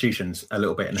about substitutions a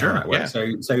little bit and how that works?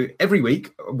 Yeah. So every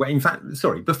week,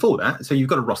 before that, so you've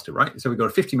got a roster, right? So we've got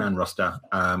a 50-man roster.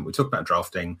 We talk about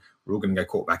drafting. We're all going to go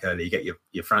quarterback early, get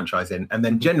your franchise in. And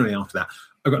then generally after that,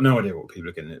 I've got no idea what people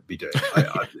are going to be doing.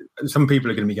 Some people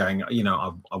are going to be going,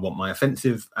 I want my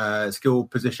offensive skill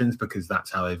positions because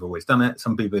that's how they've always done it.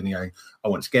 Some people are going to go, I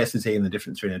want scarcity, and the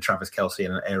difference between a Travis Kelce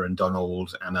and an Aaron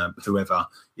Donald and whoever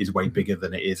is way bigger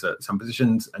than it is at some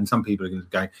positions. And some people are going to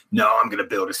go, no, I'm going to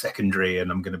build a secondary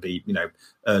and I'm going to be,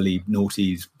 early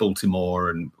noughties, Baltimore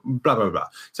and blah, blah, blah.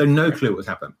 So no clue what's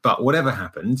happened. But whatever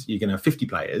happens, you're going to have 50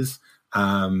 players.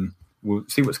 We'll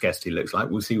see what scarcity looks like.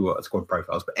 We'll see what squad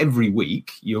profiles. But every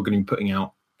week, you're going to be putting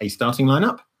out a starting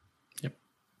lineup. Yep.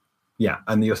 Yeah,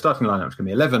 and your starting lineup is going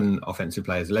to be 11 offensive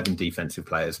players, 11 defensive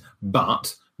players.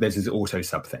 But there's this auto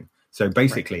sub thing. So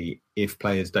basically, if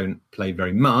players don't play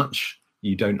very much,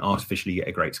 you don't artificially get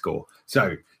a great score.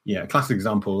 So, classic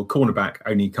example, cornerback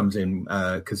only comes in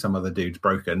because some other dude's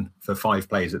broken for 5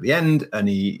 plays at the end, and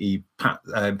he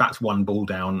bats one ball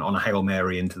down on a Hail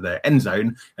Mary into the end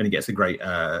zone, and he gets a great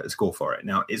score for it.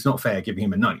 Now, it's not fair giving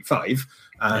him a 95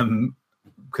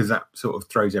 because that sort of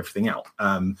throws everything out.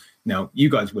 Now, you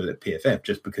guys will at PFF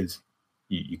just because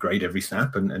you grade every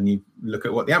snap and you look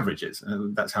at what the average is.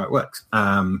 That's how it works.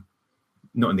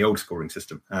 Not in the old scoring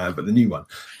system, but the new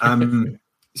one.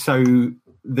 So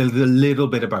there's a little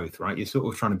bit of both, right? You're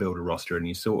sort of trying to build a roster and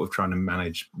you're sort of trying to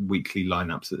manage weekly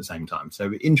lineups at the same time.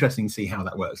 So interesting to see how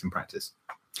that works in practice.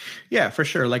 Yeah, for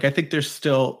sure. I think there's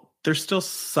still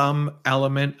some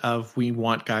element of we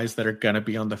want guys that are going to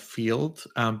be on the field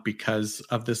because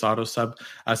of this auto sub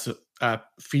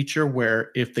feature, where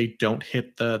if they don't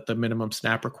hit the minimum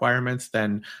snap requirements,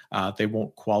 then they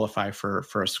won't qualify for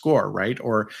a score, right?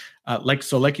 Or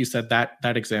like you said, that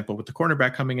example with the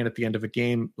cornerback coming in at the end of a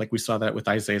game, like we saw that with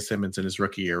Isaiah Simmons in his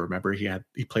rookie year. Remember, he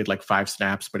played 5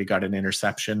 snaps, but he got an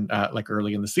interception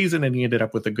early in the season, and he ended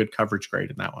up with a good coverage grade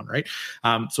in that one, right?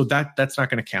 So that's not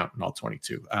going to count in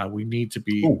All-22. We need to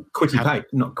be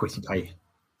not Quitty Pay.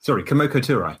 Sorry, Kamoko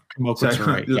Turai.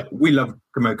 Turai, yeah. We love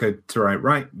Kamoko Turai,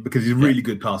 right? Because he's a really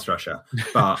good pass rusher,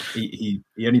 but he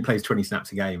only plays 20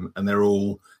 snaps a game, and they're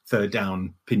all third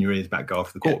down, pin your ears back, go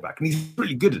after the quarterback. And he's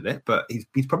really good at it, but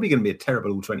he's probably going to be a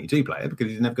terrible All-22 player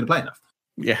because he's never going to play enough.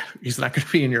 Yeah, he's not going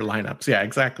to be in your lineups. Yeah,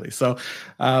 exactly. So,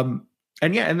 and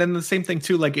then the same thing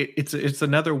too. It's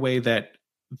another way that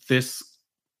this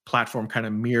platform kind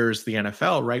of mirrors the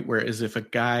NFL, right? Whereas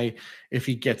if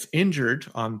he gets injured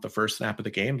on the first snap of the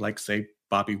game, like say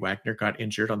Bobby Wagner got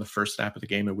injured on the first snap of the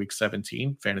game in week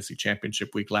 17, fantasy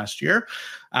championship week last year,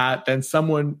 then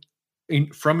someone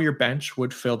from your bench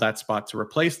would fill that spot to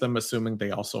replace them, assuming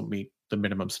they also meet the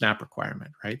minimum snap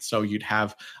requirement, right? So you'd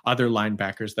have other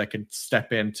linebackers that can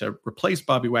step in to replace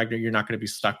Bobby Wagner. You're not going to be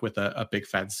stuck with a big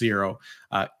fat zero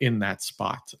in that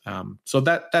spot. So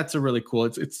that's a really cool.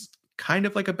 It's kind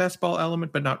of like a best ball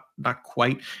element, but not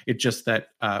quite. It's just that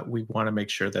we want to make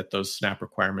sure that those snap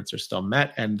requirements are still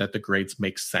met and that the grades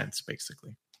make sense,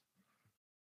 basically.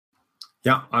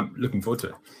 Yeah, I'm looking forward to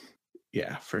it.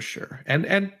 Yeah, for sure. And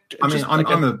I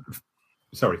mean,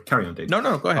 sorry, carry on, dude. No,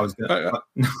 go ahead.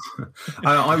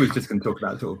 I was just going to talk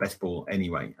about sort of best ball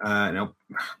anyway. Now,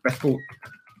 best ball.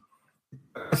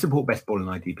 I support best ball in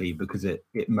IDP because it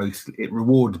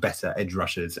rewards better edge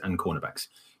rushers and cornerbacks.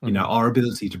 You know, our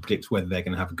ability to predict whether they're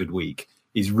going to have a good week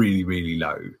is really, really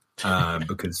low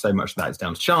because so much of that is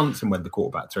down to chance and whether the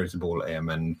quarterback throws the ball at him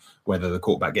and whether the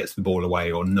quarterback gets the ball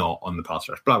away or not on the pass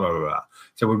rush. Blah blah blah blah.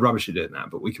 So we're rubbish at doing that,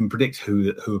 but we can predict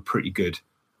who are pretty good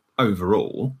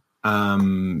overall.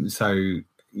 So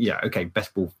yeah, okay,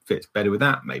 best ball fits better with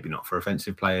that. Maybe not for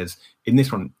offensive players. In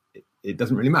this one, it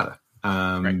doesn't really matter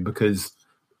because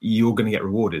you're going to get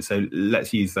rewarded. So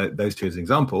let's use those two as an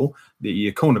example.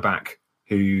 Your cornerback,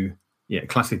 who,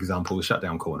 classic example, the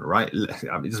shutdown corner, right?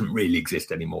 I mean, it doesn't really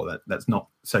exist anymore. That's not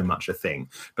so much a thing.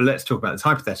 But let's talk about this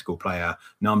hypothetical player,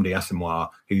 Nnamdi Asomugha,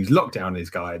 who's locked down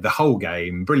his guy the whole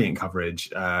game, brilliant coverage,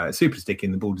 super sticky,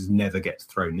 and the ball just never gets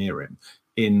thrown near him.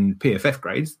 In PFF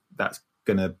grades, that's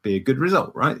going to be a good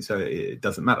result, right? So it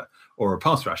doesn't matter. Or a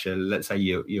pass rusher, let's say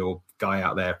your guy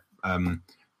out there,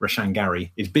 Rashan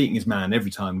Gary, is beating his man every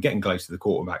time, getting close to the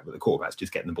quarterback, but the quarterback's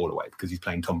just getting the ball away because he's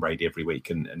playing Tom Brady every week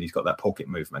and he's got that pocket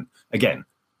movement. Again,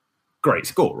 great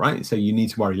score, right? So you need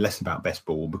to worry less about best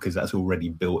ball because that's already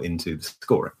built into the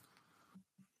scoring.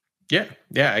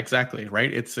 Yeah, exactly.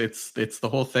 Right. It's the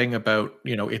whole thing about,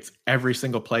 it's every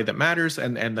single play that matters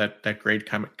and that grade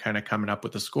kind of coming up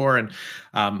with the score. And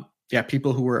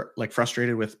people who were like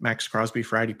frustrated with Max Crosby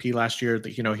for IDP last year, that,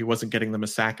 he wasn't getting them a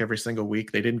sack every single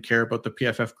week. They didn't care about the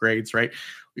PFF grades, right?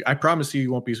 I promise you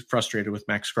won't be frustrated with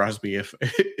Max Crosby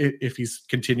if he's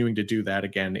continuing to do that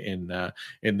again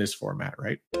in this format,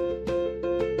 right?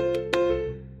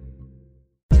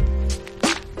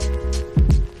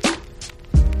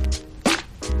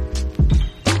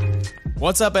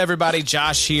 What's up, everybody?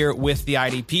 Josh here with the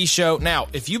IDP Show. Now,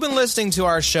 if you've been listening to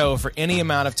our show for any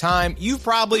amount of time, you've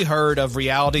probably heard of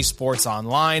Reality Sports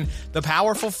Online, the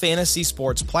powerful fantasy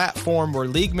sports platform where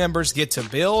league members get to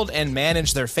build and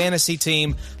manage their fantasy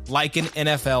team like an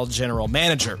NFL general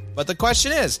manager. But the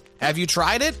question is, have you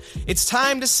tried it? It's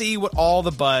time to see what all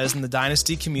the buzz in the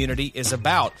Dynasty community is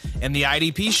about, and the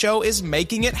IDP Show is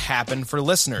making it happen for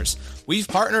listeners. We've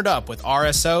partnered up with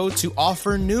RSO to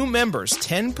offer new members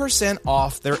 10%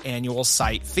 off their annual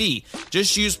site fee.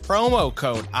 Just use promo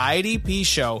code IDP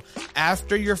Show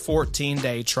after your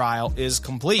 14-day trial is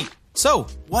complete. So,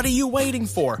 what are you waiting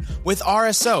for? With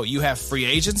RSO, you have free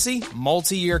agency,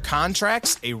 multi-year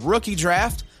contracts, a rookie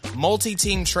draft,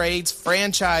 multi-team trades,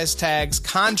 franchise tags,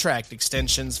 contract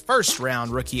extensions,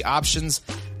 first-round rookie options,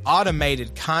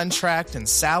 automated contract and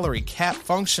salary cap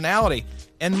functionality,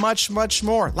 and much, much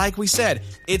more. Like we said,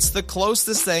 it's the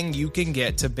closest thing you can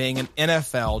get to being an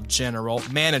NFL general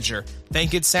manager.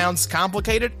 Think it sounds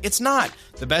complicated? It's not.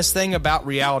 The best thing about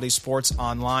Reality Sports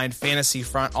Online Fantasy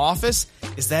Front Office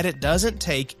is that it doesn't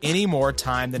take any more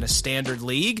time than a standard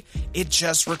league. It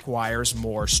just requires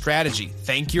more strategy.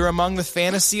 Think you're among the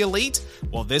fantasy elite?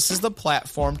 Well, this is the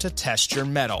platform to test your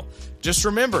mettle. Just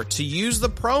remember to use the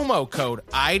promo code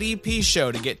IDP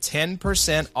Show to get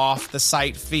 10% off the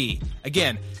site fee.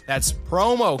 Again, that's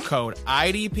promo code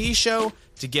IDP Show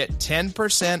to get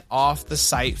 10% off the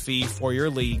site fee for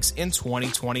your leagues in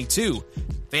 2022.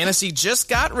 Fantasy just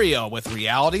got real with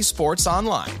Reality Sports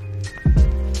Online.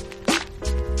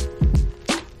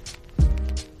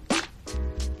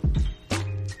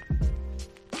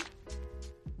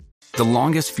 The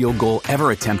longest field goal ever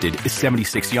attempted is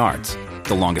 76 yards.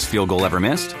 The longest field goal ever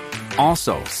missed?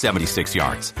 Also 76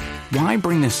 yards. Why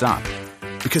bring this up?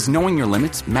 Because knowing your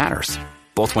limits matters,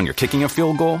 both when you're kicking a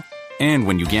field goal and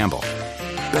when you gamble.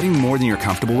 Betting more than you're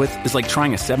comfortable with is like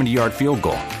trying a 70-yard field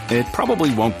goal. It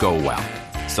probably won't go well.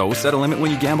 So set a limit when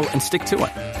you gamble and stick to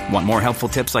it. Want more helpful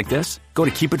tips like this? Go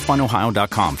to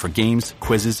keepitfunohio.com for games,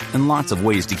 quizzes, and lots of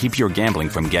ways to keep your gambling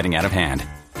from getting out of hand.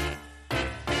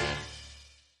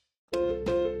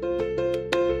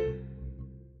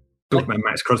 Talk about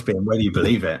Max Crosby and whether you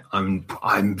believe it.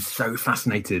 I'm so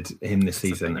fascinated him this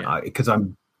season because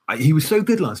he was so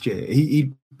good last year.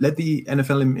 He led the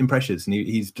NFL in pressures and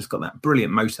he's just got that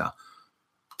brilliant motor.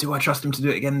 Do I trust him to do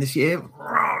it again this year?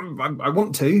 I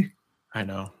want to. I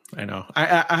know.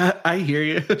 I hear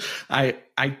you.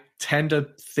 I tend to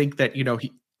think that,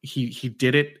 he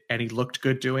did it and he looked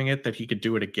good doing it, that he could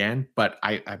do it again, but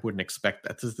I wouldn't expect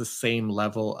that. This is the same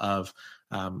level of,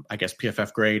 I guess,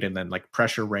 PFF grade and then like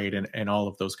pressure rate and all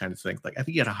of those kinds of things. Like I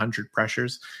think he had 100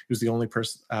 pressures. He was the only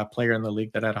player in the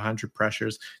league that had 100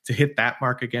 pressures. To hit that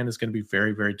mark again is going to be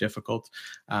very, very difficult.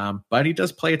 But he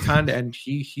does play a ton and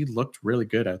he looked really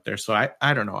good out there. So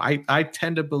I don't know. I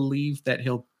tend to believe that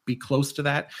he'll be close to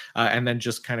that and then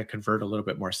just kind of convert a little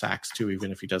bit more sacks too,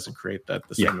 even if he doesn't create the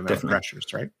same amount of pressures,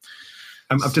 right?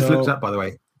 I've just looked up, by the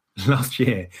way, last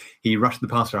year he rushed the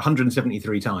passer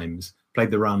 173 times, played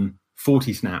the run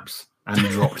 40 snaps and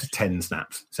dropped 10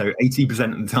 snaps. So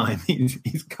 80% of the time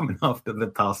he's coming after the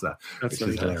passer, which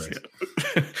is hilarious.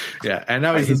 Yeah. And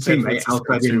now his teammate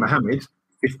Al-Qadim Mohammed,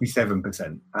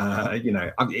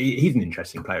 57%. He's an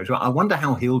interesting player as well. I wonder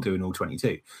how he'll do in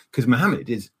All-22 because Mohammed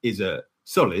is a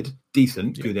solid,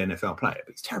 decent, good NFL player,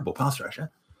 but he's a terrible pass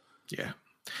rusher. Yeah,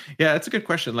 that's a good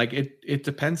question. Like it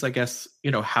depends, I guess,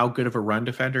 how good of a run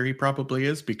defender he probably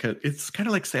is, because it's kind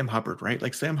of like Sam Hubbard, right?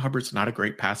 Like Sam Hubbard's not a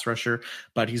great pass rusher,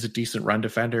 but he's a decent run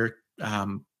defender.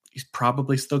 He's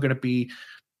probably still going to be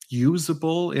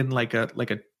usable in like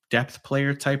a depth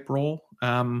player type role.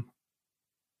 I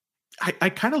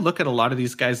kind of look at a lot of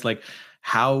these guys like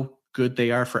how good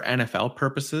they are for NFL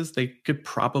purposes. They could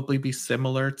probably be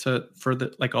similar for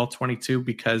the like All-22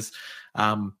 because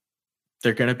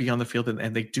they're going to be on the field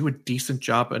and they do a decent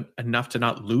job enough to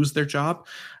not lose their job.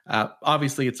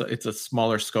 Obviously it's a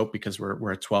smaller scope because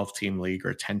we're a 12-team league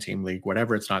or a 10-team league,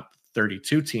 whatever. It's not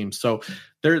 32 teams. So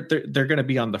they're going to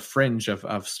be on the fringe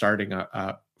of starting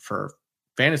for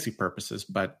fantasy purposes.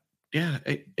 But yeah,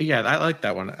 I like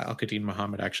that one. Al-Qadim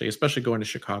Mohammed, actually, especially going to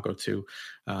Chicago too.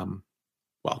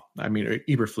 Well, I mean,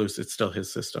 Eberflus, it's still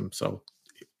his system, so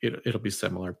it'll be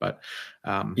similar. But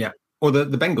yeah. Well, the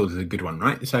Bengals is a good one,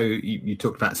 right? So you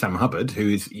talked about Sam Hubbard, who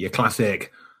is your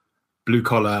classic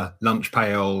blue-collar, lunch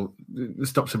pail,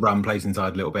 stops a run, plays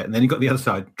inside a little bit. And then you've got the other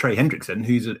side, Trey Hendrickson,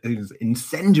 who's an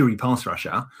incendiary pass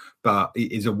rusher, but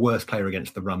is a worse player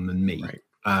against the run than me. Right.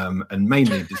 And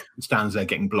mainly just stands there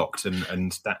getting blocked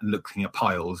and looking at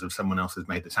piles of someone else has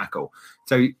made the tackle.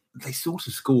 So they sort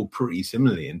of score pretty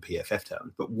similarly in PFF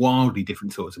terms, but wildly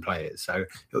different sorts of players. So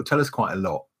it'll tell us quite a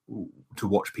lot to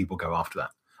watch people go after that.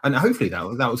 And hopefully that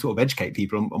will sort of educate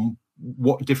people on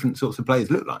what different sorts of players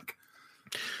look like.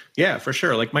 Yeah, for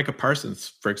sure. Like Micah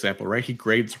Parsons, for example, right? He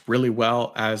grades really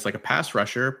well as like a pass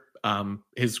rusher.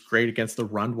 His grade against the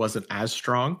run wasn't as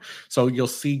strong. So you'll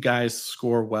see guys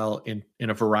score well in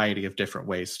a variety of different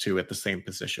ways too at the same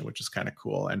position, which is kind of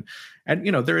cool. And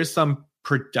there is some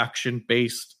production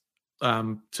based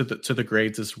to the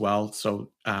grades as well.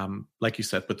 So like you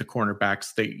said, with the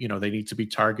cornerbacks, they need to be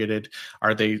targeted.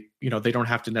 Are they, they don't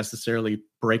have to necessarily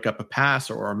break up a pass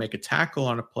or make a tackle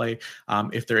on a play.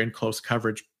 If they're in close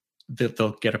coverage,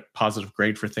 they'll get a positive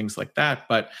grade for things like that.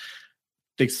 But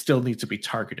they still need to be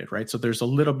targeted, right? So there's a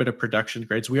little bit of production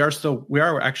grades. We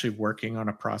are actually working on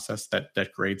a process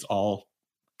that grades all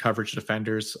coverage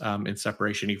defenders in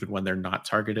separation, even when they're not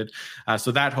targeted.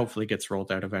 So that hopefully gets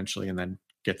rolled out eventually and then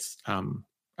gets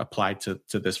applied to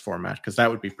this format, because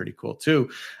that would be pretty cool too,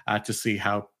 to see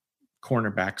how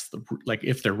cornerbacks, like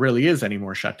if there really is any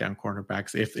more shutdown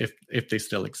cornerbacks, if they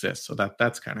still exist. So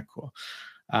that's kind of cool.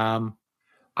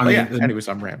 Anyways,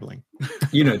 I'm rambling.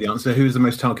 You know the answer. Who was the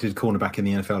most targeted cornerback in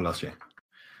the NFL last year?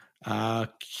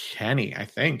 Kenny, I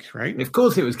think, right? Of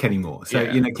course it was Kenny Moore. So,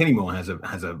 Kenny Moore has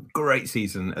a great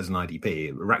season as an IDP.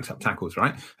 It racks up tackles,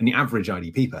 right? And the average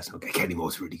IDP person, okay, Kenny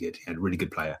Moore's really good. He had a really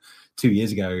good player. 3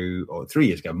 years ago,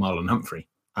 Marlon Humphrey.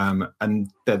 And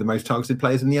they're the most targeted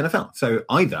players in the NFL. So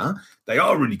either they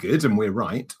are really good and we're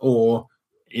right, or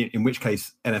in which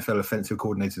case NFL offensive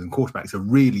coordinators and quarterbacks are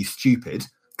really stupid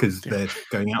because they're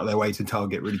going out their way to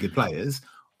target really good players,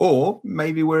 or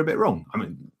maybe we're a bit wrong. I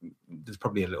mean, there's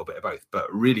probably a little bit of both,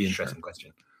 but really interesting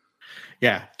question.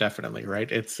 Yeah, definitely.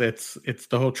 Right. It's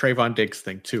the whole Trayvon Diggs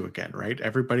thing too, again, right?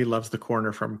 Everybody loves the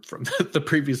corner from the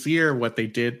previous year, what they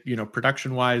did,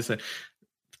 production wise.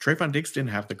 Trayvon Diggs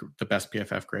didn't have the best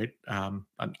PFF grade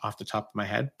off the top of my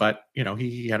head, but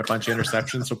he had a bunch of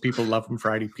interceptions, so people love him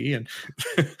for IDP,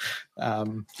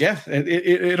 and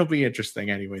it'll be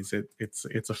interesting. Anyways,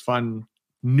 it's a fun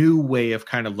new way of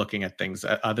kind of looking at things,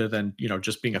 other than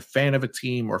just being a fan of a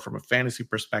team or from a fantasy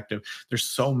perspective. There's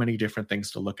so many different things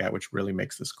to look at, which really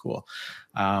makes this cool.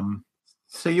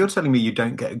 So you're telling me you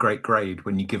don't get a great grade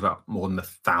when you give up more than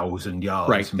 1,000 yards?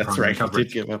 Right, in that's primary right.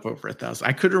 coverage? He did give up over 1,000.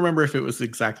 I couldn't remember if it was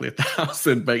exactly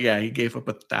 1,000, but yeah, he gave up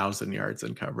 1,000 yards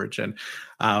in coverage. And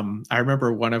I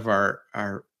remember one of our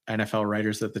NFL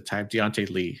writers at the time, Deontay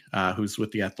Lee, who's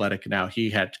with the Athletic now. He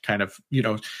had kind of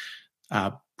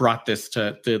brought this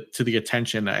to the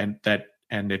attention, and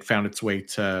it found its way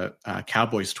to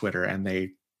Cowboys Twitter, and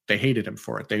they hated him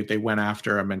for it. They went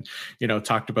after him and,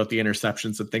 talked about the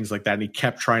interceptions and things like that. And he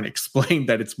kept trying to explain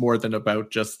that it's more than about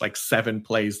just like 7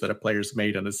 plays that a player's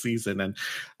made in a season. And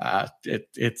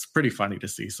it's pretty funny to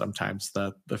see sometimes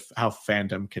the how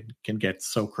fandom can get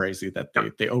so crazy that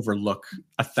they overlook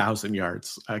 1,000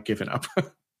 yards given up.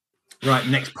 Right.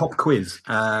 Next pop quiz.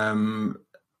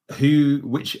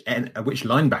 Which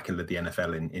linebacker led the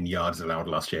NFL in yards allowed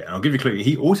last year? And I'll give you a clue.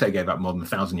 He also gave up more than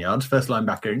 1,000 yards. First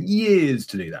linebacker in years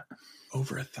to do that.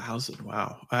 Over 1,000.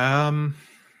 Wow.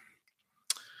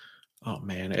 Oh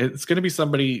man, it's going to be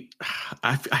somebody.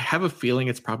 I have a feeling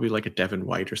it's probably like a Devin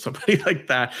White or somebody like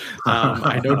that.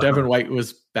 I know Devin White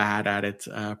was bad at it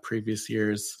previous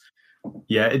years.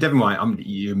 Yeah, Devin White,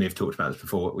 you may have talked about this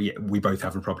before. We both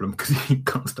have a problem because he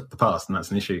can't stop the pass, and that's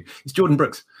an issue. It's Jordan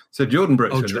Brooks. So Jordan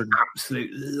Brooks was an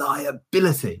absolute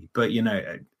liability. But,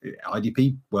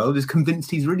 IDP world is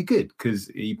convinced he's really good because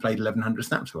he played 1,100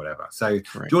 snaps or whatever. So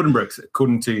Jordan Brooks,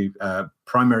 according to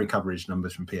primary coverage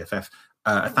numbers from PFF,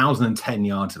 1,010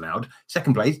 yards allowed.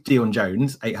 Second place, Deion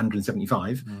Jones,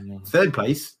 875. Oh, no. Third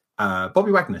place,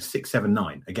 Bobby Wagner,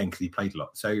 679. Again, because he played a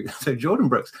lot. So Jordan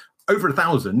Brooks, over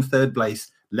 1,000, third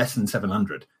place, less than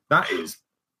 700. That's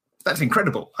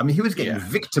incredible. I mean, he was getting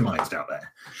victimized out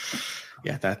there.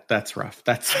 Yeah, that's rough.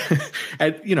 That's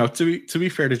and to be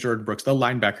fair to Jordan Brooks, the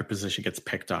linebacker position gets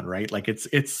picked on, right? Like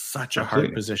it's such a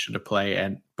hard position to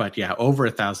play. But over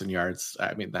 1,000 yards.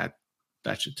 I mean, that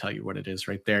should tell you what it is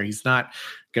right there. He's not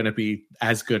going to be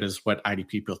as good as what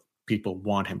IDP people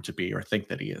want him to be or think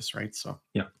that he is, right? So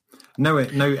no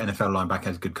NFL linebacker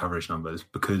has good coverage numbers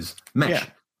because mesh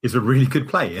is a really good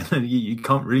play, and you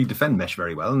can't really defend mesh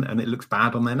very well, and it looks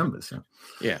bad on their numbers.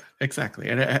 Yeah, exactly.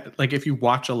 And like if you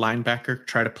watch a linebacker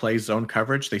try to play zone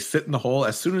coverage, they sit in the hole.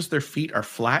 As soon as their feet are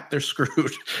flat, they're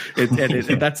screwed.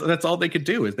 And that's all they could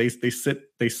do is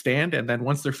they stand, and then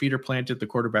once their feet are planted, the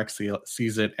quarterback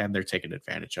sees it, and they're taken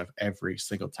advantage of every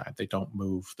single time. They don't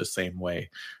move the same way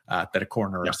that a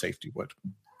corner or a safety would.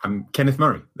 Kenneth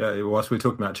Murray, whilst we're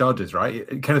talking about Chargers,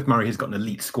 right? Kenneth Murray has got an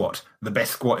elite squat, the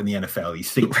best squat in the NFL. He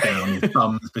sinks down his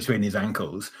thumbs between his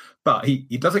ankles, but he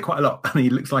does it quite a lot, and he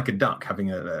looks like a duck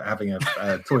having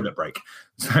a toilet break.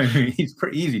 So he's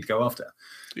pretty easy to go after.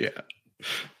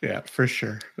 Yeah, for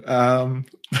sure. All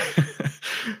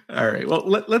right. Well,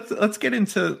 let's get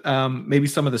into maybe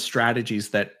some of the strategies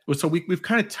that. So we've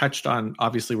kind of touched on.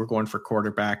 Obviously, we're going for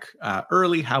quarterback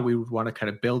early. How we would want to kind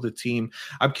of build a team.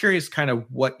 I'm curious, kind of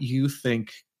what you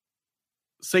think.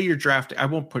 Say you're drafting. I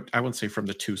won't say from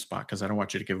the 2 spot because I don't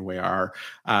want you to give away our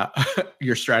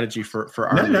your strategy for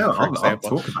our. No. I'll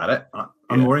talk about it.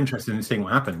 I'm more interested in seeing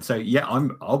what happens. So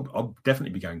I'll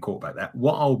definitely be going quarterback there.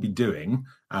 What I'll be doing,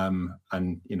 and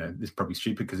this is probably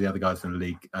stupid because the other guys in the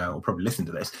league will probably listen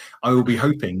to this. I will be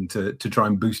hoping to try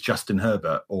and boost Justin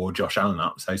Herbert or Josh Allen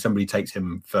up, so somebody takes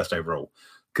him first overall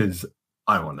because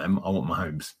I want them. I want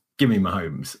Mahomes. Give me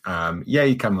Mahomes.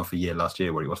 He came off a year last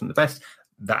year where he wasn't the best.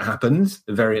 That happens.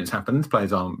 The variance happens.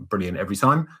 Players aren't brilliant every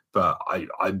time, but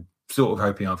I'm sort of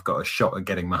hoping I've got a shot at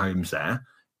getting Mahomes there.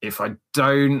 If I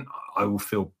don't, I will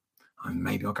feel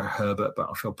maybe I'll go Herbert, but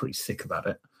I'll feel pretty sick about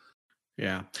it.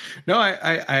 Yeah. No,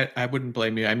 I wouldn't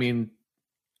blame you. I mean,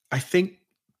 I think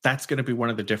that's going to be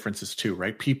one of the differences too,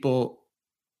 right? People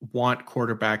want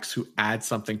quarterbacks who add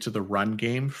something to the run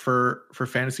game for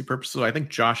fantasy purposes. So I think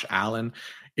Josh Allen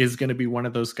is going to be one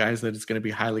of those guys that is going to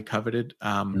be highly coveted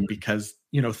because,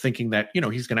 thinking that,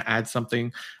 he's going to add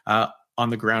something on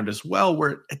the ground as well,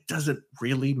 where it doesn't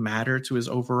really matter to his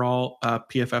overall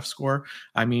PFF score.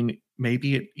 I mean,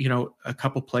 maybe, a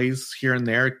couple plays here and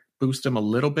there boost him a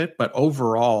little bit, but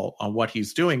overall on what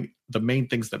he's doing, the main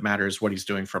things that matter is what he's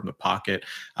doing from the pocket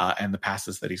and the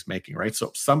passes that he's making, right?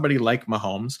 So somebody like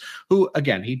Mahomes, who,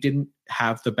 again, he didn't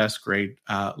have the best grade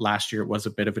last year. It was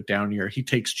a bit of a down year. He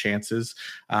takes chances.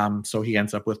 So he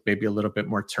ends up with maybe a little bit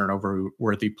more turnover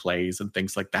worthy plays and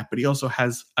things like that. But he also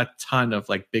has a ton of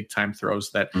like big time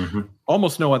throws that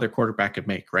almost no other quarterback could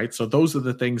make, right? So those are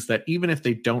the things that even if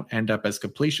they don't end up as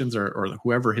completions or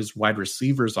whoever his wide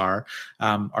receivers are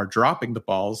dropping the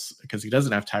balls because he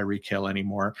doesn't have Tyreek Hill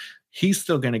anymore, he's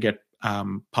still going to get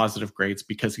positive grades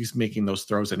because he's making those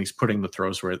throws and he's putting the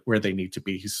throws where they need to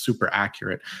be. He's super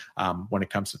accurate when it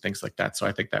comes to things like that. So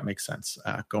I think that makes sense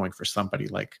going for somebody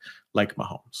like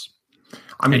Mahomes.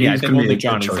 I mean, I it's think going to only be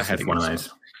Johnny's a choice ahead of of one of you. those.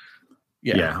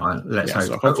 So. Let's hope.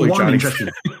 So hopefully What I'm Johnny's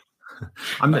interested.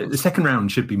 The second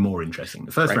round should be more interesting.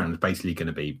 The first round is basically going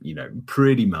to be,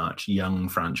 pretty much young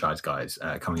franchise guys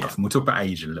coming off. And we'll talk about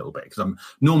age in a little bit, because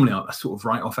I sort of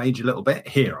write off age a little bit.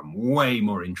 Here, I'm way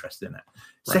more interested in it.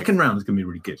 Second round is going to be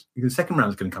really good, because the second round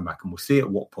is going to come back and we'll see at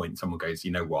what point someone goes,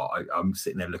 you know what, I'm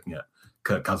sitting there looking at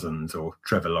Kirk Cousins or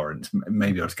Trevor Lawrence.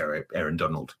 Maybe I'll just go Aaron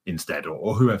Donald instead,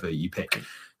 or whoever you pick.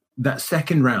 That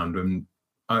second round, when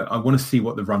I want to see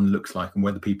what the run looks like and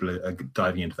whether people are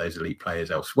diving into those elite players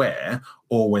elsewhere,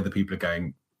 or whether people are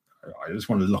going, I just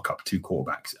want to lock up 2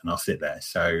 quarterbacks and I'll sit there.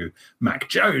 So Mac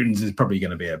Jones is probably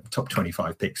going to be a top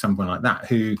 25 pick, something like that,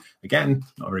 who, again,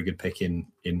 not a very good pick in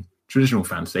traditional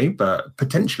fantasy, but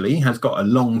potentially has got a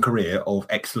long career of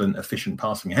excellent, efficient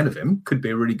passing ahead of him. Could be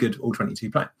a really good all-22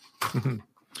 player. Mm-hmm.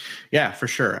 Yeah, for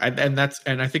sure. And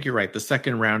I think you're right. The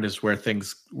second round is where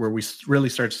we really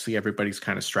start to see everybody's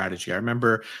kind of strategy. I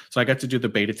remember, so I got to do the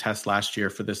beta test last year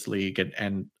for this league,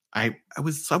 and I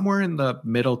was somewhere in the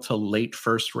middle to late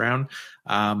first round.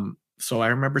 So I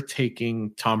remember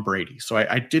taking Tom Brady. So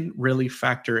I didn't really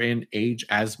factor in age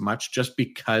as much, just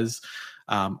because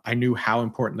I knew how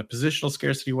important the positional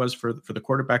scarcity was for the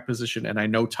quarterback position. And I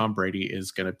know Tom Brady is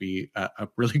going to be a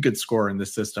really good scorer in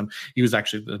this system. He was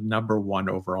actually the number 1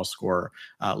 overall scorer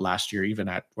last year, even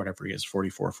at whatever he is,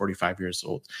 44, 45 years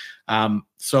old.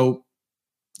 So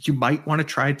you might want to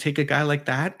try to take a guy like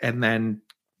that and then,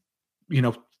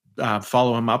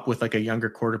 follow him up with like a younger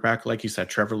quarterback, like you said,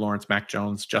 Trevor Lawrence, Mac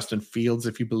Jones, Justin Fields,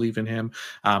 if you believe in him,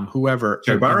 whoever.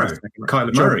 Joe Burrow,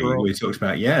 Kyler Murray, we talked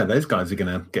about. Yeah, those guys are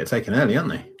going to get taken early, aren't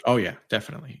they? Oh yeah,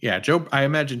 definitely. Yeah, I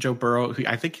imagine Joe Burrow.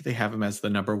 I think they have him as the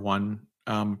number 1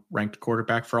 ranked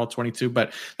quarterback for All-22,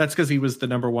 but that's because he was the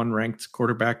number 1 ranked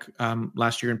quarterback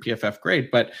last year in PFF grade.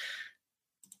 But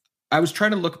I was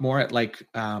trying to look more at like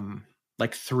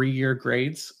 3-year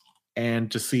grades,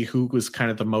 and to see who was kind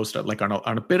of the most, like on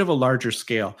a bit of a larger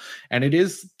scale. And it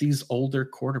is these older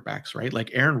quarterbacks, right?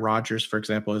 Like Aaron Rodgers, for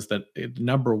example, is the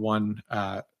number one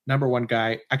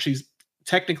guy. Actually,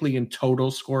 technically in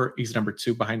total score, he's number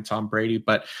 2 behind Tom Brady,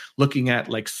 but looking at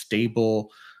like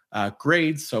stable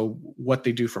grades, so what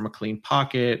they do from a clean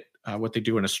pocket, what they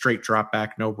do in a straight drop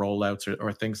back, no rollouts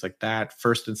or things like that,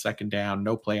 first and second down,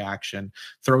 no play action,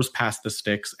 throws past the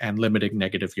sticks, and limiting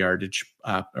negative yardage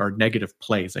or negative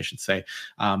plays, I should say.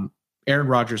 Aaron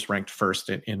Rodgers ranked first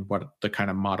in what the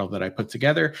kind of model that I put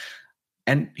together.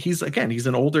 And he's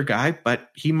an older guy,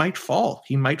 but he might fall.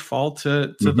 He might fall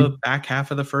to the back half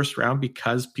of the first round,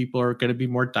 because people are going to be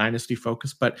more dynasty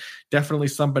focused, but definitely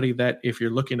somebody that if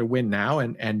you're looking to win now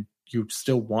and you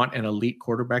still want an elite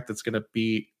quarterback that's going to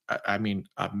be,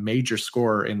 a major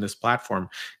scorer in this platform,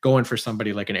 going for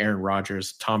somebody like an Aaron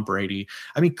Rodgers, Tom Brady.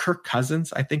 Kirk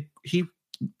Cousins, I think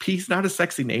he's not a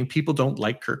sexy name. People don't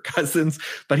like Kirk Cousins,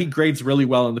 but he grades really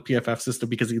well in the PFF system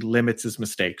because he limits his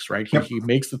mistakes, right? He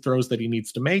makes the throws that he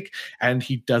needs to make, and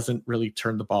he doesn't really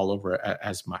turn the ball over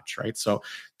as much, right? So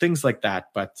things like that.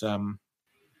 But a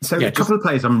couple of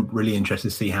players I'm really interested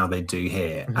to see how they do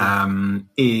here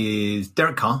is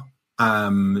Derek Carr.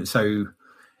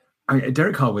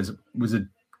 Derek Carr was a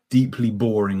deeply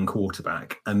boring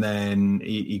quarterback, and then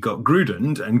he got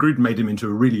Gruden, and Gruden made him into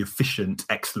a really efficient,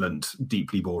 excellent,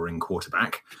 deeply boring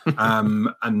quarterback.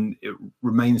 And it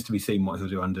remains to be seen what he'll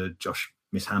do under Josh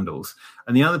Mishandles.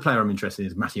 And the other player I'm interested in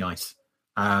is Matty Ice,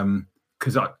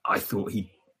 because I thought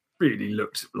he really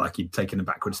looked like he'd taken a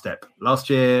backward step last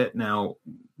year. Now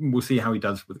we'll see how he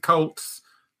does with the Colts.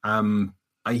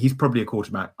 He's probably a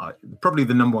quarterback, probably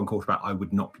the number 1 quarterback I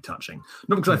would not be touching.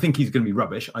 Not because I think he's going to be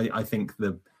rubbish. I think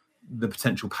the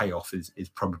potential payoff is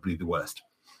probably the worst.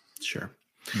 Sure.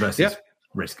 Versus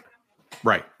risk.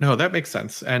 Right. No, that makes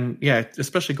sense. And yeah,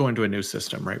 especially going to a new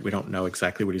system, right? We don't know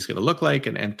exactly what he's going to look like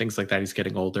and things like that. He's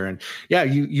getting older. And yeah,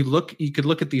 you could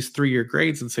look at these 3-year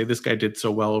grades and say, this guy did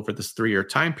so well over this 3-year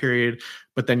time period.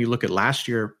 But then you look at last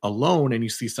year alone and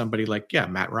you see somebody like,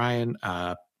 Matt Ryan,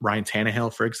 Ryan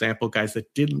Tannehill, for example, guys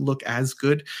that didn't look as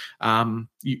good.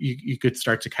 You could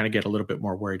start to kind of get a little bit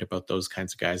more worried about those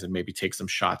kinds of guys and maybe take some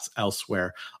shots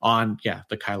elsewhere on,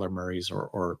 the Kyler Murrays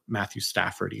or Matthew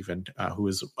Stafford, even, who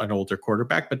is an older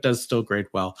quarterback, but does still grade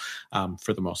well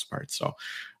for the most part. So,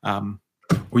 well,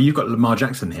 you've got Lamar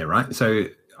Jackson here, right? So,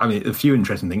 a few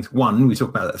interesting things. One, we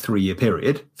talked about that 3-year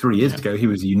period. 3 years ago, he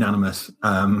was a unanimous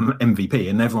MVP,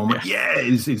 and everyone went,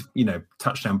 his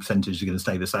touchdown percentage is going to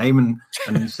stay the same.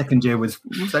 And the second year was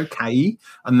okay.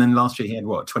 And then last year he had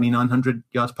 2,900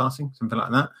 yards passing, something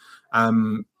like that.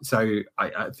 So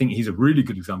I think he's a really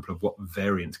good example of what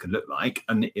variance can look like.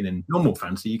 And in a normal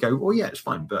fantasy, you go, it's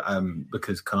fine. But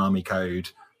because Konami code,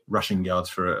 rushing yards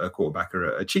for a quarterback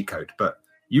or a cheat code. But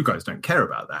you guys don't care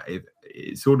about that.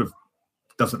 It sort of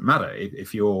doesn't matter.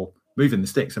 If you're moving the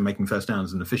sticks and making first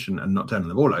downs and efficient and not turning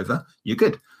the ball over, you're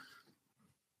good.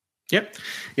 Yep.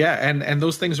 Yeah. And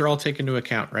those things are all taken into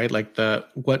account, right? Like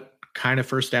what kind of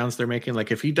first downs they're making.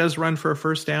 Like if he does run for a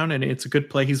first down and it's a good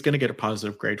play, he's going to get a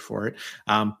positive grade for it.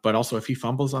 But also if he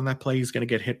fumbles on that play, he's going to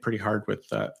get hit pretty hard with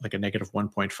like a negative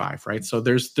 1.5, right? So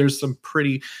there's some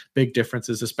pretty big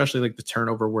differences, especially like the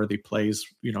turnover worthy plays,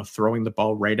 throwing the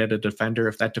ball right at a defender.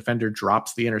 If that defender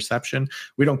drops the interception,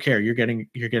 we don't care. You're getting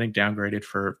downgraded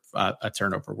for a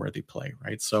turnover worthy play,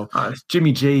 right? So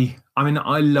Jimmy G. I mean,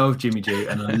 I love Jimmy G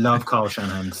and I love Kyle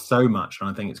Shanahan so much. And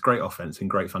I think it's great offense and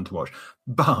great fun to watch.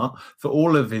 But for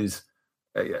all of his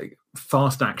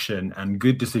fast action and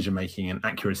good decision-making and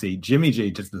accuracy, Jimmy G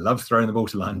just loves throwing the ball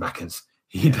to linebackers.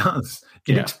 He does,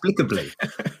 inexplicably.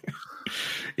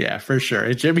 Yeah, for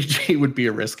sure. Jimmy G would be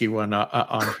a risky one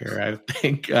on here, I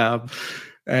think.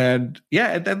 And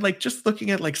then like just looking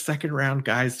at like second round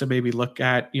guys to maybe look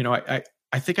at,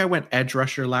 I think I went edge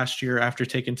rusher last year after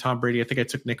taking Tom Brady. I think I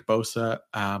took Nick Bosa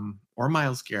or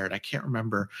Myles Garrett. I can't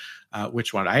remember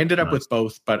which one. I ended up with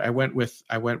both, but I went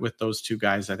with those two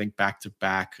guys. I think back to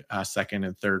back, second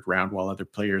and third round, while other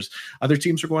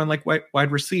teams are going like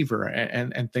wide receiver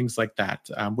and things like that,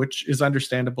 which is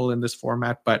understandable in this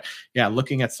format. But yeah,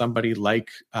 looking at somebody like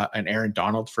an Aaron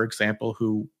Donald, for example,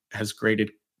 who has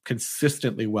graded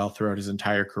consistently well throughout his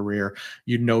entire career,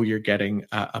 you're getting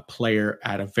a player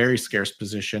at a very scarce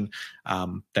position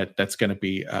that's going to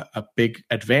be a big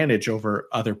advantage over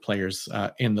other players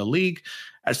in the league.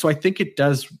 So I think it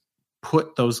does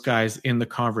put those guys in the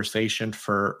conversation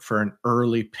for an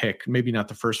early pick, maybe not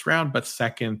the first round, but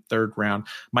second, third round.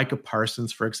 Micah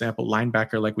Parsons, for example,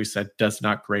 linebacker, like we said, does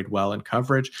not grade well in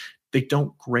coverage. They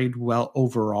don't grade well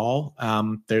overall.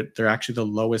 They're actually the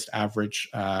lowest average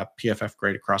PFF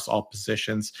grade across all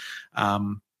positions.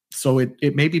 So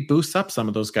it maybe boosts up some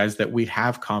of those guys that we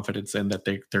have confidence in that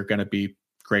they're going to be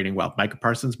grading well. Micah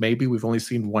Parsons, maybe we've only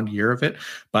seen 1 year of it,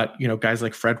 but guys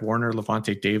like Fred Warner,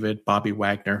 Levante David, Bobby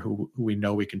Wagner, who we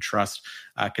know we can trust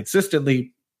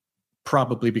consistently,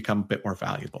 probably become a bit more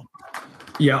valuable.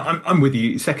 Yeah, I'm with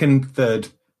you. Second, third,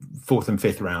 fourth and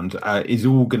fifth round is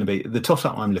all going to be the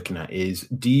toss-up. I'm looking at is,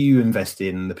 do you invest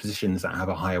in the positions that have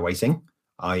a higher weighting,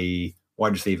 i.e.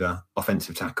 wide receiver,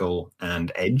 offensive tackle,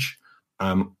 and edge,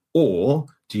 or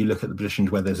do you look at the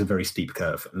positions where there's a very steep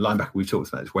curve? Linebacker, we've talked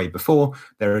about this way before.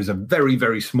 There is a very,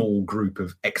 very small group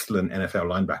of excellent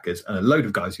NFL linebackers and a load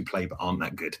of guys who play but aren't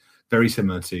that good. Very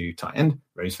similar to tight end,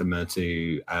 very similar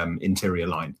to interior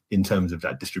line in terms of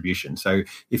that distribution. So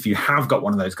if you have got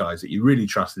one of those guys that you really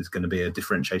trust is going to be a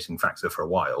differentiating factor for a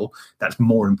while, that's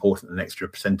more important than an extra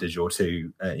percentage or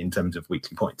two in terms of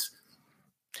weekly points.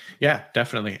 Yeah,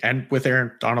 definitely. And with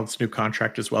Aaron Donald's new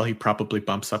contract as well, he probably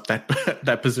bumps up that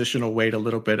positional weight a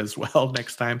little bit as well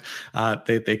next time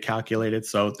they calculate it.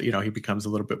 So, he becomes a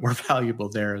little bit more valuable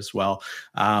there as well.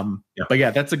 But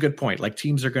yeah, that's a good point. Like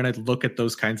teams are going to look at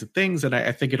those kinds of things. And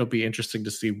I think it'll be interesting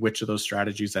to see which of those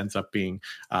strategies ends up being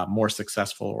more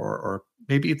successful or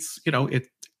maybe it's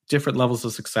different levels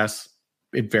of success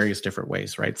in various different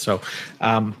ways, right? So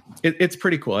it's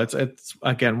pretty cool. It's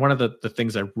again, one of the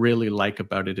things I really like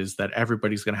about it is that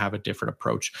everybody's going to have a different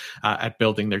approach at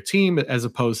building their team, as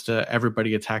opposed to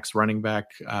everybody attacks running back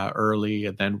early,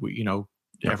 and then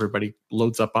everybody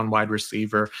loads up on wide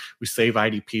receiver. We save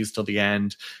IDPs till the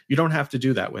end. You don't have to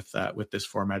do that with this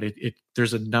format.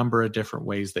 There's a number of different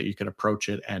ways that you can approach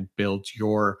it and build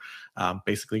your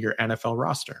basically your NFL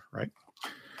roster, right?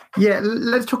 Yeah,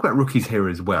 let's talk about rookies here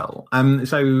as well.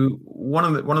 So one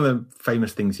of the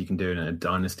famous things you can do in a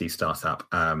dynasty startup,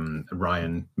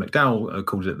 Ryan McDowell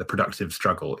calls it the productive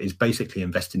struggle, is basically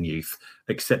invest in youth,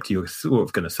 except you're sort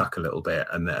of going to suck a little bit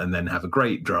and then have a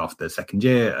great draft the second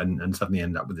year and suddenly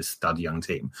end up with this stud young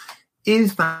team.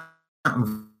 Is that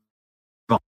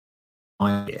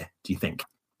idea, do you think?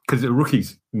 Because the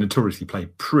rookies notoriously play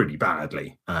pretty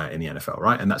badly in the NFL,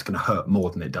 right? And that's going to hurt more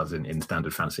than it does in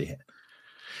standard fantasy here.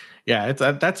 Yeah,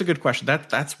 that's a good question.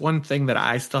 That's one thing that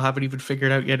I still haven't even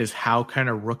figured out yet, is how kind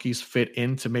of rookies fit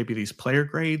into maybe these player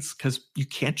grades, because you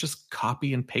can't just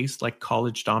copy and paste like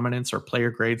college dominance or player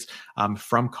grades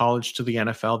from college to the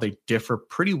NFL. They differ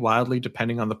pretty wildly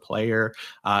depending on the player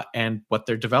and what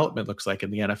their development looks like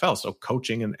in the NFL. So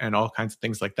coaching and all kinds of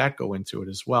things like that go into it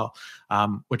as well,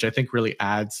 which I think really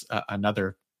adds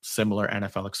another similar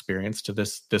NFL experience to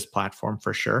this platform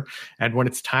for sure. And when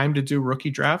it's time to do rookie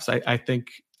drafts, I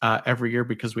think every year,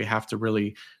 because we have to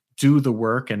really do the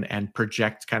work and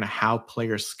project kind of how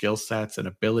players' skill sets and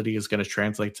ability is going to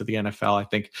translate to the NFL. I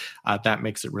think that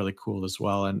makes it really cool as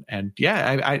well. And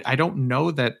yeah, I don't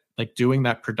know that like doing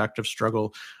that productive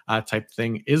struggle type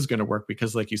thing is going to work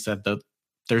because, like you said,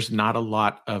 there's not a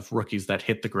lot of rookies that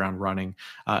hit the ground running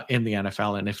in the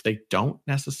NFL. And if they don't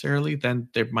necessarily, then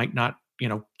they might not,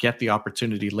 get the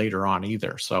opportunity later on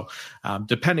either. So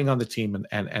depending on the team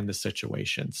and the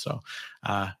situation. So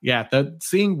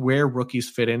seeing where rookies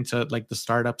fit into like the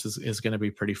startups is going to be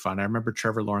pretty fun. I remember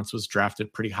Trevor Lawrence was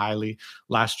drafted pretty highly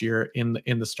last year in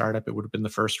the startup. It would have been the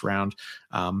first round,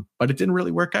 but it didn't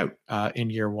really work out in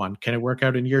year one. Can it work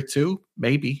out in year two?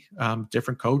 Maybe.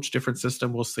 Different coach, different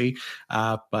system. We'll see.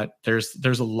 But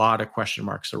there's a lot of question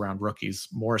marks around rookies,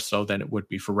 more so than it would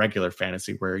be for regular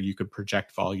fantasy, where you could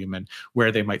project volume and where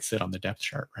they might sit on the depth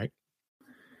chart, right?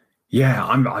 Yeah,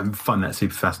 I find that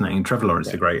super fascinating. Trevor Lawrence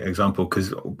is a great example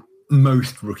because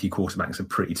most rookie quarterbacks are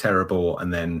pretty terrible,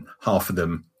 and then half of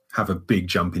them have a big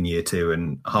jump in year two,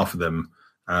 and half of them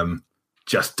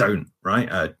just don't,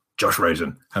 right? Josh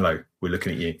Rosen, hello, we're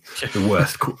looking at you. The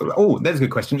worst. There's a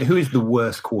good question. Who is the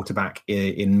worst quarterback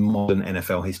in modern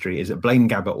NFL history? Is it Blaine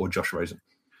Gabbert or Josh Rosen?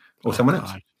 Or someone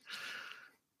else?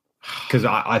 Because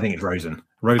I think it's Rosen.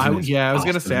 I was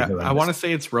going to say, I want to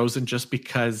say it's Rosen just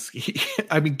because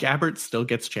Gabbert still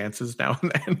gets chances now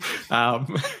and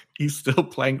then. He's still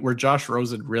playing where Josh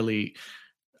Rosen really,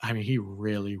 he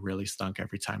really, really stunk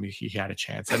every time he had a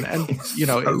chance. And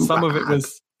some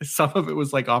of it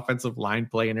was like offensive line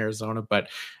play in Arizona, but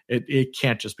it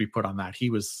can't just be put on that.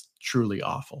 He was truly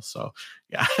awful. So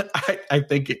yeah, I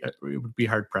think it would be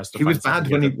hard pressed to he was bad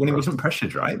when he wasn't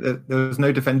pressured, right? There was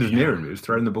no defenders near him. He was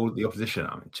throwing the ball at the opposition.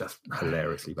 Just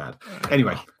hilariously bad.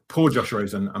 Anyway, poor Josh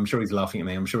Rosen. I'm sure he's laughing at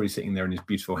me. I'm sure he's sitting there in his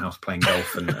beautiful house playing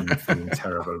golf and feeling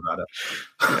terrible about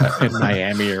it. In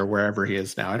Miami or wherever he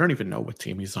is now. I don't even know what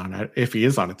team he's on, if he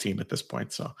is on a team at this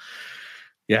point. So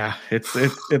yeah,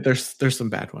 there's some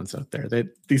bad ones out there.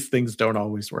 These things don't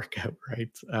always work out, right?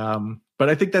 But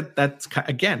I think that's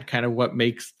again kind of what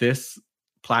makes this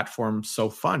platform so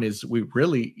fun is we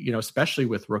really, especially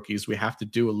with rookies, we have to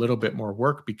do a little bit more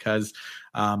work because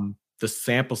the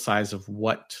sample size of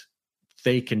what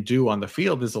they can do on the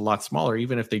field is a lot smaller.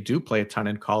 Even if they do play a ton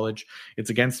in college, it's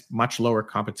against much lower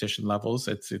competition levels.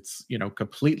 It's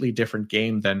completely different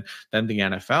game than the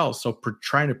NFL. So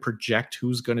trying to project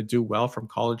who's going to do well from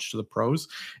college to the pros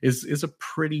is a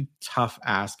pretty tough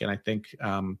ask. And I think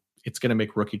it's going to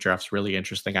make rookie drafts really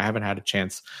interesting. I haven't had a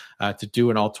chance to do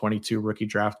an all-22 rookie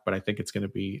draft, but I think it's going to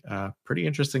be pretty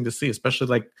interesting to see, especially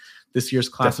like this year's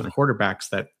class of quarterbacks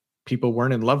that people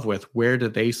weren't in love with. Where do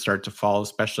they start to fall,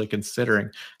 especially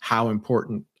considering how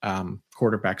important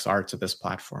quarterbacks are to this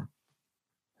platform?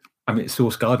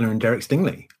 Sauce Gardner and Derek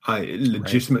Stingley,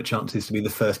 legitimate chances to be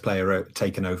the first player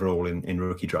taken overall in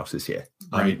rookie drafts this year.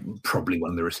 Right. Probably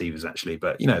one of the receivers actually,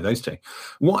 but those two.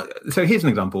 So here's an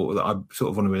example that I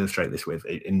sort of want to illustrate this with.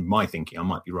 In my thinking, I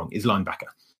might be wrong, is linebacker.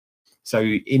 So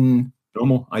in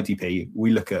normal IDP,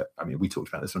 we look at, we talked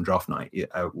about this on draft night.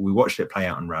 We watched it play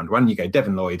out in round one. You go,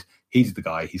 Devin Lloyd, he's the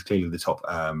guy. He's clearly the top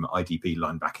IDP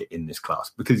linebacker in this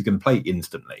class because he's going to play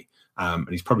instantly. And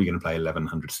he's probably going to play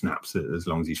 1,100 snaps as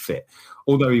long as he's fit.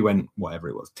 Although he went,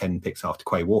 10 picks after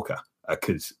Quay Walker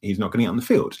because he's not going to get on the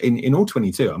field. In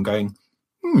All-22, I'm going,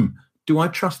 do I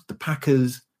trust the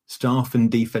Packers staff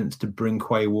and defense to bring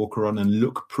Quay Walker on and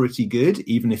look pretty good,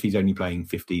 even if he's only playing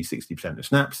 50, 60% of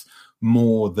snaps,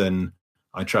 more than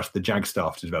I trust the Jag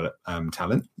staff to develop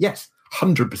talent? Yes,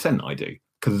 100% I do,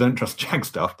 because I don't trust Jag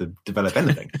staff to develop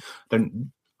anything.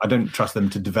 I don't trust them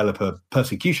to develop a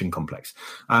persecution complex.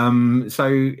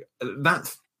 So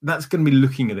that's going to be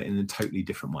looking at it in a totally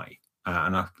different way.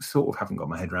 And I sort of haven't got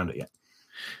my head around it yet.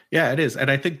 Yeah, it is.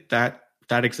 And I think that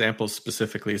example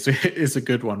specifically is a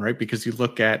good one, right? Because you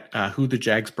look at who the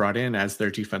Jags brought in as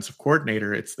their defensive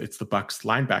coordinator. It's the Bucs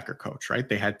linebacker coach, right?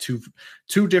 They had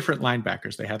two different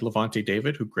linebackers. They had Levante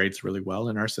David, who grades really well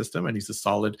in our system, and he's a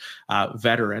solid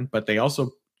veteran. But they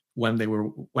also, when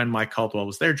Mike Caldwell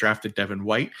was there, drafted Devin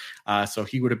White. So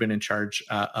he would have been in charge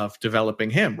of developing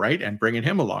him, right? And bringing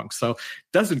him along. So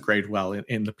doesn't grade well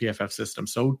in the PFF system.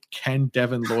 So can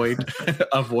Devin Lloyd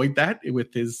avoid that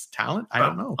with his talent? I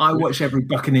don't know. I watch every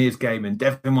Buccaneers game and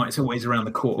Devin White's always around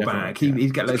the quarterback.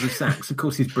 He's got loads of sacks. Of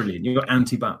course he's brilliant. You've got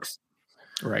anti-Bucks.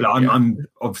 Right. I'm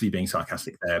obviously being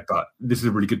sarcastic there, but this is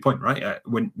a really good point, right?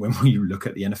 When we look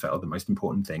at the NFL, the most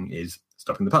important thing is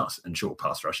stopping the pass, and short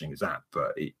pass rushing is that.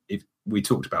 But if we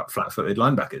talked about flat-footed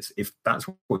linebackers, if that's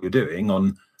what you're doing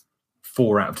on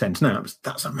 4 out of 10 snaps,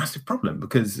 that's a massive problem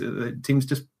because teams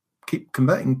just keep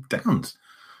converting downs.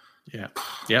 Yeah.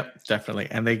 Yep. Definitely.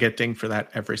 And they get dinged for that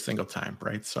every single time.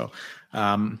 Right. So,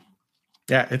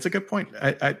 yeah, it's a good point.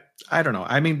 I don't know.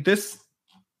 I mean,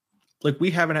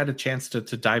 we haven't had a chance to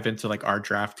dive into like our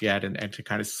draft yet and to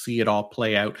kind of see it all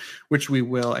play out, which we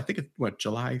will. I think it's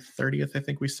July 30th, I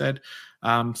think we said.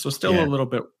 So still a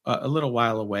little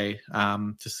while away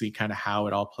to see kind of how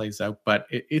it all plays out. But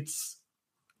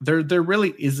there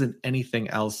really isn't anything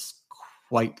else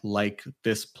quite like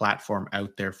this platform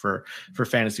out there for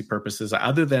fantasy purposes,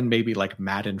 other than maybe like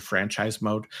Madden franchise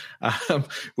mode,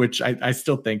 which I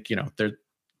still think,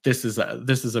 this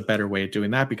is a better way of doing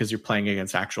that, because you're playing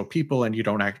against actual people and you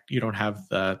don't have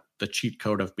the cheat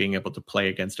code of being able to play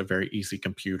against a very easy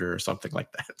computer or something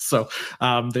like that. So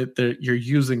you're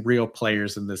using real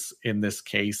players in this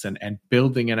case and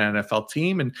building an NFL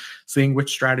team and seeing which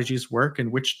strategies work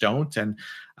and which don't. And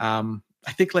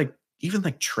I think even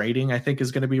trading, I think,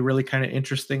 is going to be really kind of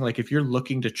interesting. Like if you're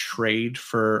looking to trade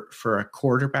for a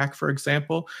quarterback, for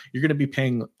example, you're going to be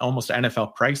paying almost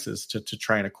NFL prices to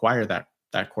try and acquire that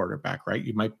quarterback, right?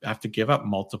 You might have to give up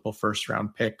multiple first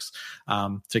round picks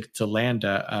to land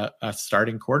a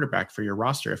starting quarterback for your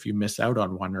roster if you miss out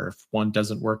on one, or if one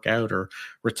doesn't work out or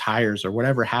retires or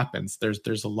whatever happens.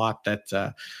 There's a lot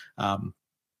that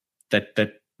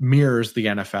mirrors the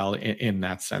NFL in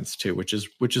that sense too, which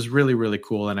is really, really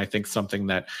cool. And I think something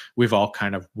that we've all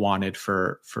kind of wanted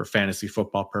for fantasy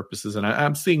football purposes. And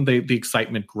I'm seeing the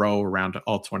excitement grow around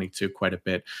All-22 quite a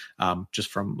bit,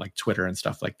 just from like Twitter and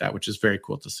stuff like that, which is very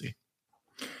cool to see.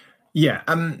 Yeah.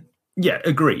 Yeah,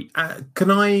 agree.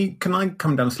 Can I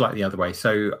come down slightly the other way?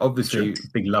 So obviously, sure.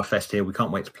 Big love fest here. We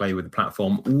can't wait to play with the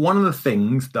platform. One of the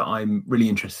things that I'm really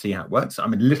interested to see how it works,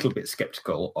 I'm a little bit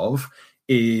skeptical of,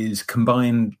 is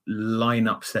combined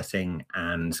lineup setting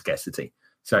and scarcity.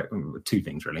 So two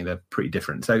things really, they're pretty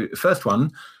different. So first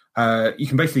one, you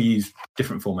can basically use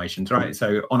different formations, right?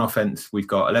 So on offense, we've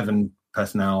got 11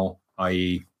 personnel,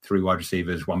 i.e. 3 wide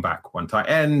receivers, 1 back, 1 tight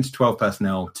end, 12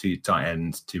 personnel, 2 tight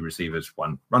ends, 2 receivers,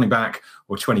 1 running back,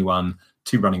 or 21,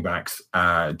 2 running backs,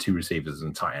 2 receivers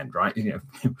and tight end, right?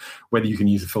 Whether you can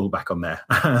use a fullback on there,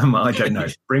 I don't know.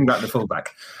 Bring back the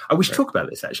fullback. We should talk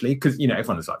about this actually, because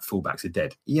everyone is like fullbacks are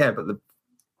dead. Yeah, but the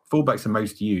fullbacks are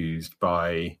most used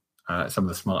by some of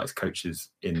the smartest coaches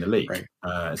in the league.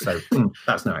 Right. So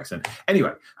that's no accident.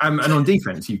 Anyway, and on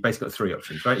defense, you've basically got 3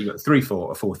 options, right? You've got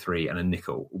 3-4, a 4-3, and a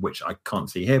nickel, which I can't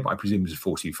see here, but I presume is a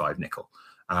 4-2-5 nickel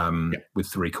with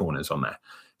 3 corners on there.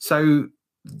 So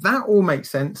that all makes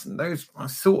sense. And those, I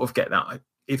sort of get that.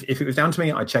 If it was down to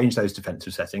me, I'd change those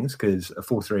defensive settings, because a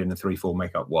 4-3 and a 3-4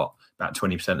 make up about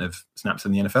 20% of snaps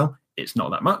in the NFL. It's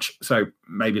not that much. So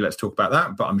maybe let's talk about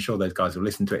that. But I'm sure those guys will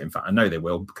listen to it. In fact, I know they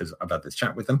will, because I've had this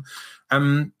chat with them.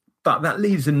 But that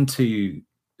leads into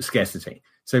scarcity.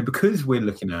 So because we're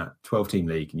looking at 12-team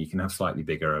league and you can have slightly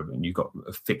bigger and you've got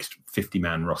a fixed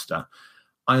 50-man roster,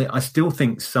 I still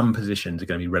think some positions are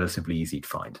going to be relatively easy to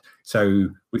find. So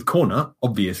with corner,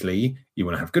 obviously, you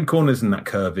want to have good corners, and that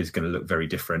curve is going to look very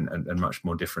different and much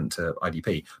more different to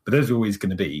IDP. But there's always going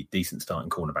to be decent starting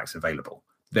cornerbacks available.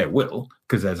 There will,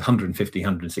 because there's 150,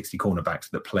 160 cornerbacks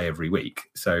that play every week.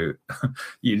 So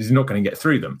you're just not going to get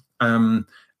through them. And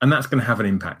that's going to have an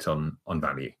impact on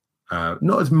value.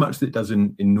 Not as much as it does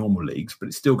in normal leagues, but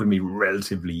it's still going to be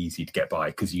relatively easy to get by,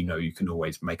 because you can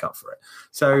always make up for it.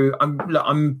 So I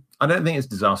don't think it's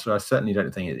disaster. I certainly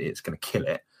don't think it's going to kill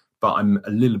it, but I'm a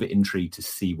little bit intrigued to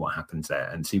see what happens there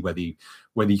and see whether you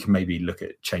can maybe look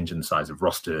at changing the size of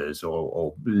rosters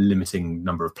or limiting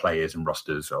number of players and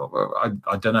rosters, or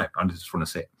I don't know. I just want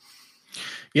to see it.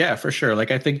 Yeah, for sure. Like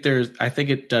I think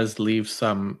it does leave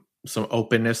some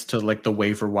openness to like the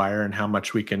waiver wire and how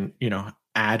much we can,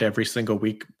 add every single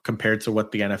week compared to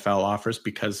what the NFL offers,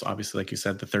 because obviously, like you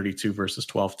said, the 32 versus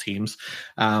 12 teams.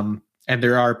 And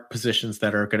there are positions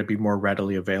that are going to be more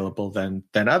readily available than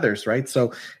others, right?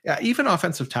 So even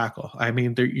offensive tackle, I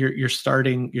mean, you're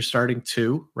starting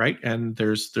 2, right? And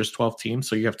there's 12 teams,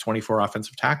 so you have 24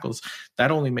 offensive tackles. That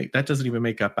doesn't even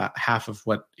make up half of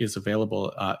what is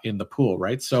available in the pool,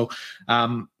 right? So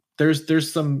there's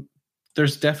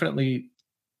definitely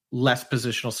less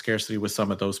positional scarcity with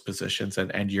some of those positions,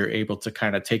 and you're able to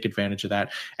kind of take advantage of that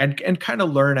and kind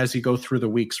of learn as you go through the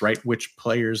weeks, right? Which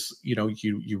players, you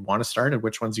want to start and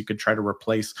which ones you could try to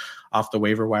replace off the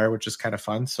waiver wire, which is kind of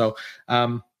fun. So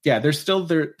there's still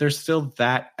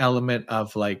that element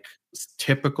of like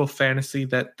typical fantasy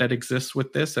that exists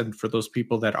with this. And for those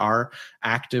people that are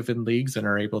active in leagues and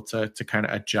are able to kind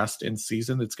of adjust in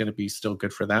season, it's going to be still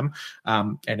good for them.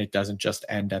 And it doesn't just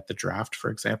end at the draft, for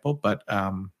example, but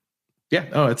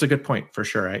it's a good point for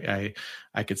sure.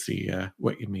 I could see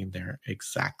what you mean there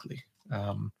exactly.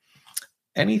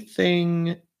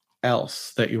 Anything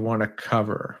else that you want to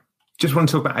cover? Just want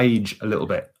to talk about age a little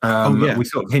bit. We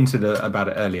sort of hinted about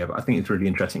it earlier, but I think it's really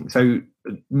interesting. So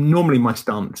normally my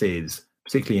stance is,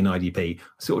 particularly in IDP, I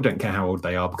sort of don't care how old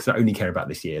they are because I only care about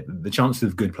this year. The chances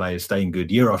of good players staying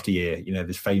good year after year,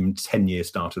 this famed 10-year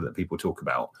starter that people talk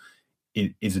about,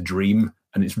 is a dream,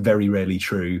 and it's very rarely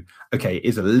true. Okay, it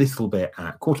is a little bit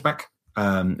at quarterback,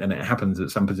 and it happens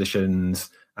at some positions.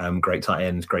 Great tight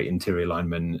ends, great interior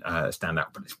linemen stand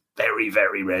out, but it's very,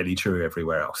 very rarely true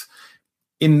everywhere else.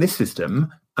 In this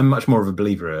system, I'm much more of a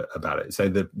believer about it. So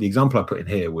the example I put in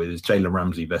here was Jalen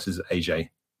Ramsey versus AJ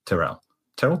Terrell,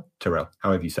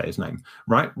 however you say his name,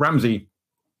 right? Ramsey,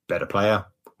 better player,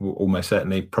 almost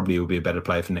certainly, probably will be a better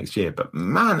player for next year. But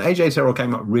man, AJ Terrell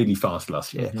came up really fast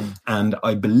last year. Mm-hmm. And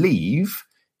I believe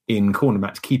in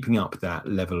cornerbacks keeping up that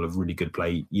level of really good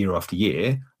play year after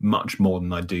year, much more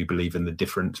than I do believe in the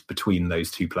difference between those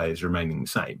two players remaining the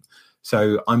same.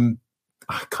 So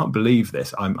I can't believe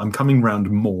this. I'm coming round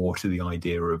more to the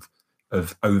idea of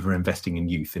over investing in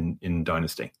youth in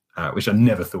Dynasty, which I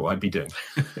never thought I'd be doing.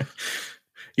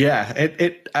 Yeah,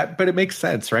 but it makes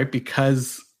sense, right?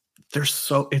 Because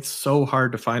it's so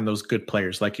hard to find those good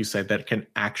players, like you said, that can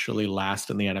actually last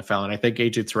in the NFL. And I think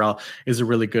AJ Terrell is a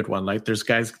really good one. Like, there's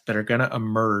guys that are going to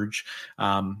emerge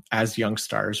as young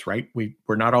stars, right?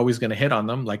 We're not always going to hit on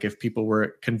them. Like, if people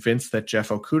were convinced that Jeff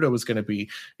Okudah was going to be,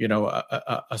 an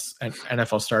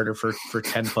NFL starter for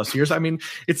 10 plus years. I mean,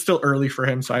 it's still early for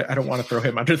him, so I don't want to throw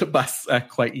him under the bus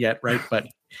quite yet, right? But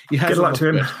he has good luck to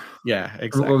him. Good. Yeah,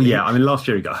 exactly. Well, yeah. I mean, last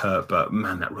year he got hurt, but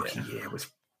man, that rookie year was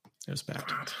bad.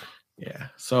 Yeah.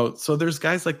 So there's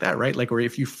guys like that, right? Like, where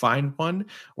if you find one,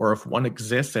 or if one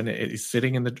exists and it is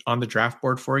sitting on the draft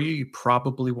board for you, you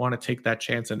probably want to take that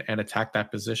chance and attack that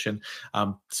position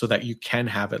so that you can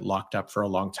have it locked up for a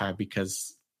long time,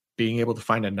 because being able to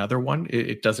find another one,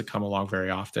 it doesn't come along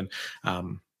very often,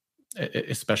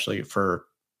 especially for,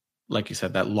 like you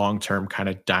said, that long-term kind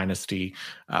of dynasty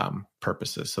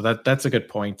purposes. So that's a good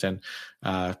point. And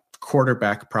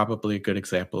quarterback, probably a good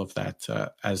example of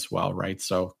that as well, right?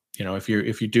 So, if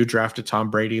you do draft a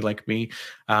Tom Brady like me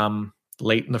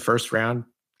late in the first round,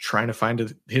 trying to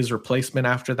find his replacement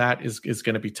after that is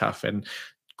going to be tough. And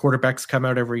quarterbacks come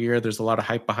out every year. There's a lot of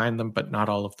hype behind them, but not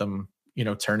all of them,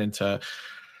 turn into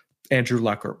Andrew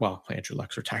Luck, Andrew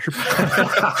Luck's retired,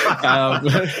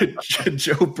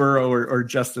 Joe Burrow or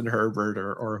Justin Herbert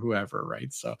or whoever,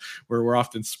 right? So we're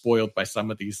often spoiled by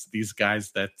some of these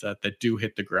guys that do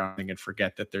hit the ground and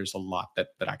forget that there's a lot that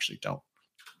actually don't.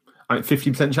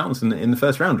 50% chance in the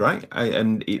first round, right?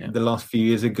 The last few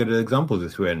years are good examples.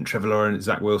 This when Trevor Lawrence,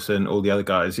 Zach Wilson, all the other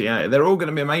guys, they're all going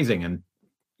to be amazing. And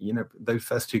those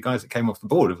first two guys that came off the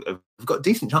board have got a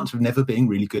decent chance of never being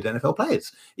really good NFL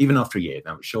players, even after a year.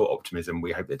 Now, short optimism,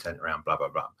 we hope they turn it around, blah, blah,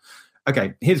 blah.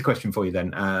 Okay, here's a question for you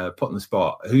then. Put on the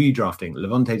spot. Who are you drafting,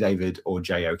 Levante David or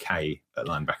JOK at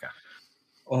linebacker?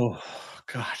 Oh,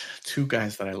 God, two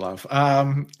guys that I love.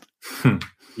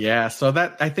 Yeah, so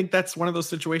I think that's one of those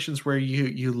situations where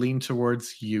you lean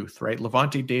towards youth, right?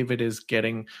 Levante David is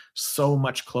getting so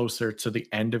much closer to the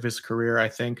end of his career, I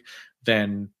think,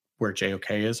 than where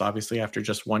JOK is, obviously, after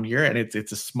just 1 year. And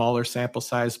it's a smaller sample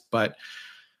size, but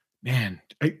man,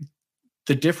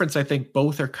 the difference, I think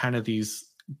both are kind of these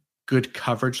good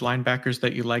coverage linebackers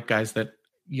that you like, guys that,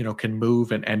 can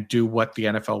move and do what the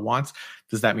NFL wants.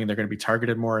 Does that mean they're going to be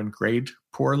targeted more and grade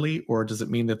poorly? Or does it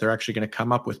mean that they're actually going to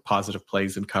come up with positive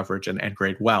plays in coverage and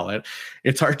grade well?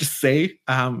 It's hard to say,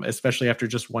 especially after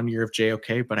just 1 year of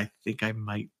JOK, but I think I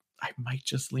might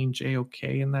just lean JOK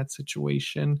in that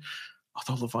situation.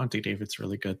 Although Levante David's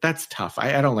really good. That's tough.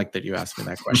 I don't like that you asked me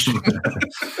that question.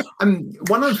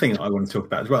 One other thing that I want to talk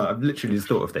about as well, I've literally just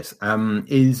thought of this,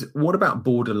 is what about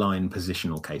borderline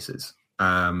positional cases?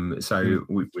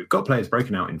 We've got players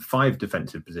broken out in 5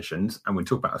 defensive positions, and we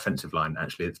talk about offensive line.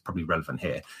 Actually, it's probably relevant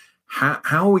here. How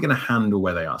are we going to handle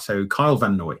where they are? So Kyle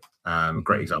Van Noy,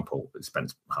 great example,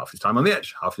 spends half his time on the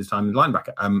edge, half his time in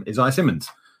linebacker. Isaiah Simmons,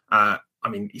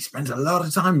 he spends a lot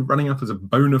of time running up as a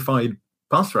bona fide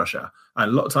pass rusher, and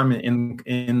a lot of time in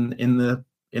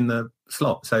the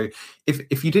slot. So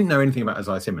if you didn't know anything about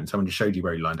Isaiah Simmons, someone just showed you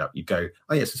where he lined up, you'd go,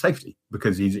 oh yeah, it's a safety,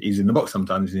 because he's in the box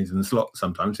sometimes and he's in the slot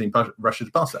sometimes and he rushes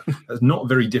the passer. That's not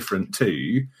very different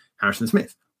to Harrison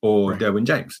Smith or Derwin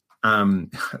James.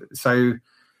 So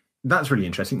that's really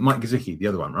interesting. Mike Gesicki, the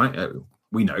other one, right?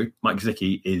 We know Mike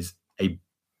Gesicki is a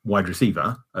wide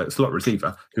receiver, slot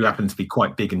receiver, who happens to be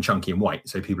quite big and chunky and white,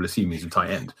 so people assume he's a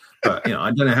tight end. But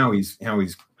I don't know how he's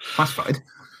classified.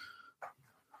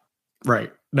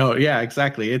 Right. No, yeah,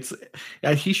 exactly.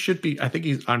 He should be, I think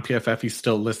he's on PFF. He's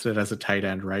still listed as a tight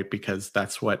end, right? Because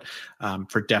that's what,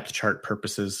 for depth chart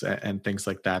purposes and things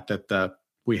like that,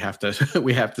 we have to,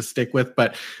 we have to stick with,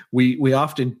 but we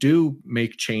often do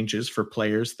make changes for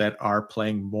players that are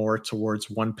playing more towards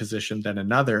one position than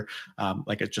another.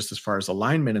 Just as far as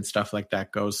alignment and stuff like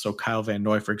that goes. So Kyle Van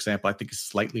Noy, for example, I think is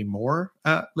slightly more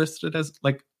listed as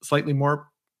slightly more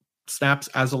snaps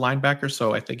as a linebacker,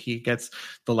 so I think he gets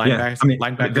the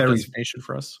linebacker designation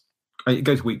for us. It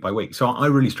goes week by week. So I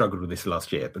really struggled with this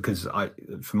last year because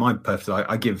for my purpose,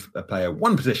 I give a player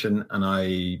one position and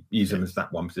I use them as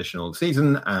that one position all the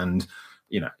season. And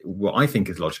what I think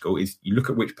is logical is you look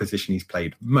at which position he's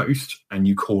played most and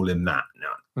you call him that.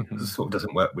 Now, it sort of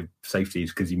doesn't work with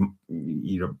safeties because you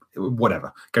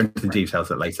whatever. Go into the details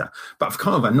of that later. But for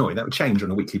Kyle Van Noy, that would change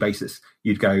on a weekly basis.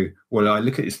 You'd go, well, I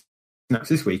look at his snaps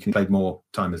this week and he played more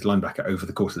time as linebacker over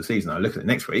the course of the season. I look at it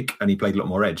next week and he played a lot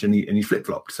more edge and he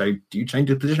flip-flopped. So do you change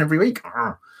his position every week?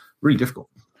 Really difficult.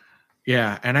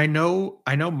 Yeah, and I know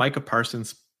Micah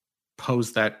Parsons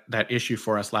posed that issue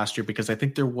for us last year because I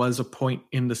think there was a point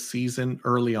in the season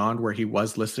early on where he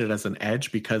was listed as an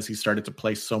edge because he started to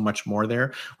play so much more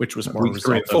there, which was more week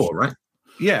 3 and 4, right?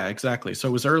 Yeah, exactly. So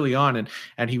it was early on,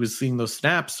 and he was seeing those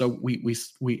snaps. So we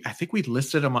I think we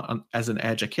listed him as an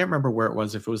edge. I can't remember where it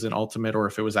was, if it was in Ultimate or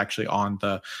if it was actually on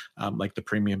the the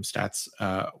premium stats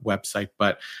website.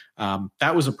 But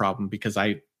that was a problem because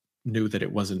I knew that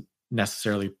it wasn't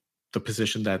necessarily the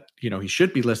position that he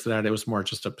should be listed at. It was more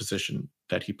just a position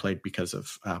that he played because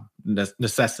of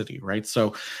necessity, right?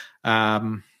 So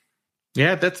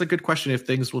yeah, that's a good question. If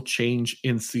things will change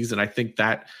in season, I think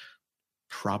that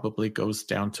probably goes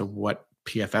down to what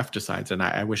PFF decides. And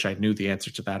I wish I knew the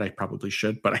answer to that. I probably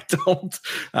should, but I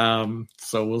don't.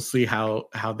 So we'll see how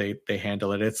they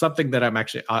handle it. It's something that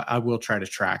I will try to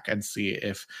track and see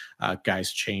if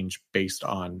guys change based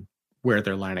on where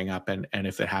they're lining up and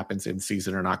if it happens in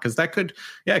season or not. Because that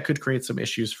could create some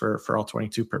issues for all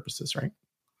 22 purposes, right?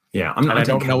 Yeah. I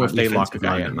don't know if they lock a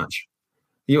guy in much.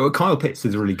 Kyle Pitts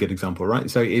is a really good example, right?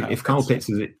 So if Kyle Pitts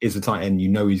is a tight end,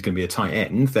 he's going to be a tight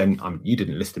end, then you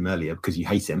didn't list him earlier because you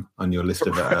hate him on your list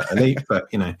of elite. But,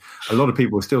 a lot of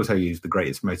people will still tell you he's the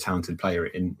greatest, most talented player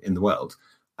in the world.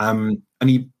 And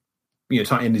he,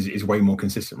 tight end is way more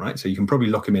consistent, right? So you can probably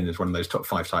lock him in as one of those top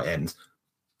 5 tight ends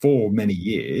for many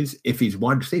years. If he's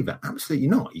wide receiver, absolutely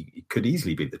not. He could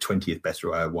easily be the 20th best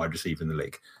wide receiver in the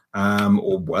league,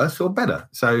 or worse or better.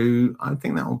 So I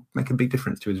think that will make a big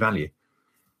difference to his value.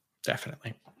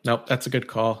 Definitely. Nope, that's a good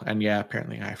call. And yeah,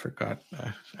 apparently I forgot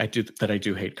I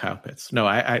do hate Kyle Pitts. No,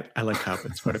 I like Kyle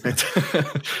Pitts quite a bit.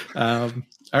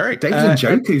 All right. David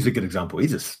Njoku's a good example.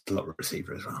 He's a slot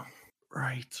receiver as well.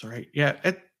 Right. Yeah.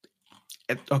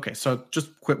 Okay. So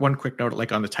just one quick note,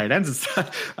 on the tight ends and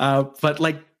stuff.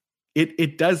 But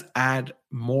it does add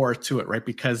more to it, right?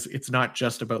 Because it's not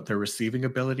just about their receiving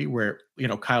ability where,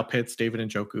 Kyle Pitts, David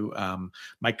Njoku,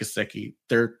 Mike Gesicki,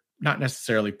 they're not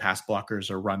necessarily pass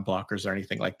blockers or run blockers or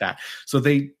anything like that. So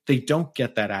they don't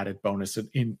get that added bonus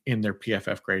in their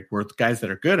PFF grade, where the guys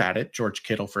that are good at it, George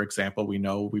Kittle, for example, we've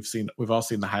all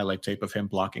seen the highlight tape of him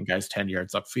blocking guys 10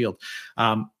 yards upfield.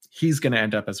 He's going to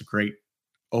end up as a great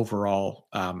overall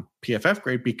PFF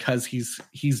grade because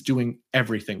he's doing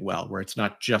everything well, where it's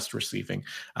not just receiving.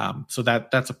 So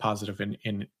that's a positive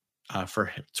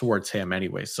towards him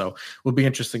anyway. So it'll be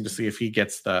interesting to see if he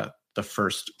gets the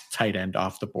first tight end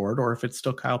off the board, or if it's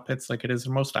still Kyle Pitts like it is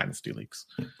in most dynasty leagues.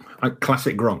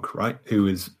 Classic Gronk, right? who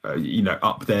is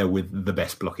up there with the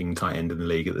best blocking tight end in the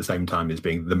league at the same time as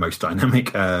being the most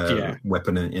dynamic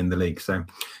weapon in the league. So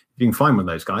you can find one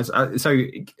of those guys. So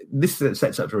this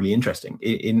sets up really interesting.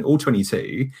 In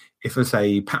All-22, if I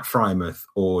say Pat Frymouth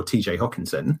or TJ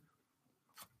Hawkinson,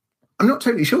 I'm not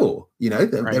totally sure.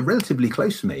 They're relatively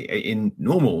close to me. In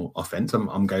normal offense,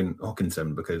 I'm going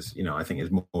Hawkinson because, I think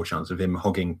there's more chance of him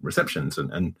hogging receptions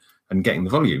and getting the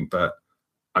volume. But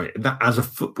that as a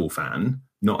football fan,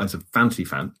 not as a fantasy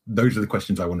fan, those are the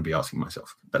questions I want to be asking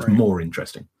myself. That's more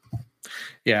interesting.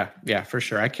 Yeah, for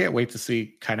sure. I can't wait to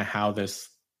see kind of how this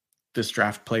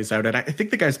draft plays out. And I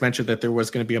think the guys mentioned that there was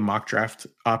going to be a mock draft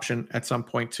option at some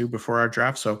point too before our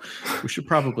draft. So we should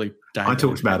probably dive I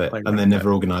talked about it and they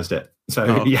never organized it. So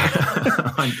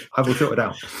I will sort it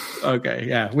out. Okay.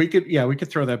 Yeah. We could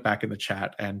throw that back in the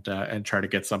chat and try to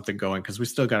get something going, because we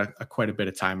still got quite a bit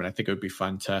of time. And I think it would be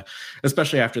fun to,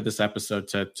 especially after this episode,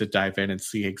 to dive in and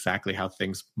see exactly how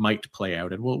things might play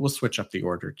out. And we'll switch up the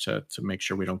order to make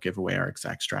sure we don't give away our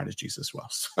exact strategies as well.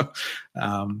 So,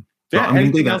 Yeah, I'm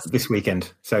going to do that this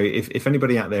weekend. So if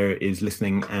anybody out there is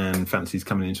listening and fancies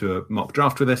coming into a mock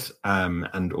draft with us,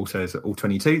 and also as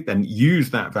All-22, then use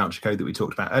that voucher code that we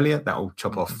talked about earlier. That will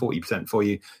chop off 40% for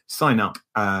you. Sign up,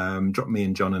 drop me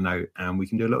and John a note, and we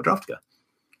can do a little draft together.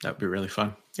 That'd be really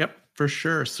fun. Yep, for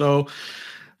sure. So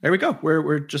there we go.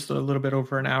 We're just a little bit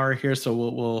over an hour here, so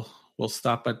we'll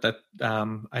stop at that.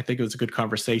 I think it was a good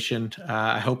conversation.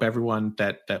 I hope everyone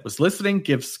that was listening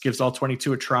gives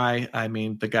All-22 a try. I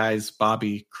mean, the guys,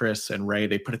 Bobby, Chris, and Ray,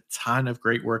 they put a ton of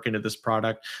great work into this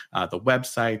product, the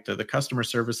website, the customer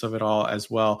service of it all as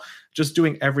well, just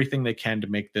doing everything they can to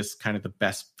make this kind of the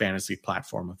best fantasy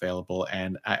platform available.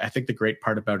 And I think the great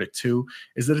part about it too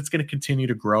is that it's going to continue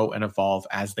to grow and evolve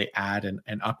as they add and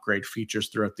upgrade features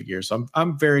throughout the year. So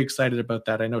I'm very excited about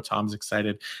that. I know Tom's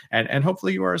excited, and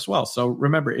hopefully you are as well. So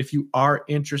remember, if you are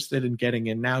interested in getting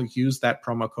in now, use that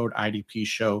promo code IDP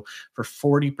show for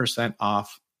 40%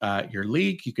 off your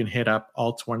league. You can hit up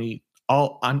All-22_PFF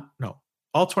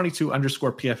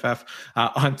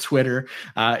on Twitter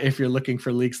if you're looking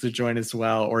for leagues to join as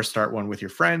well, or start one with your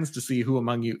friends to see who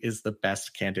among you is the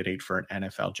best candidate for an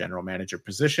NFL general manager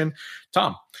position.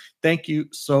 Tom, thank you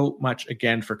so much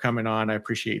again for coming on. I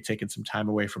appreciate you taking some time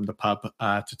away from the pub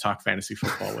to talk fantasy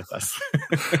football with us.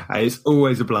 It's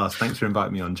always a blast. Thanks for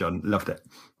inviting me on, John. Loved it.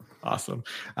 Awesome.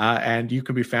 And you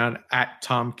can be found at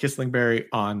Tom Kislingbury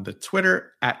on the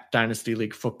Twitter, at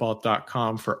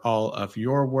dynastyleaguefootball.com for all of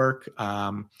your work.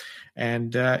 And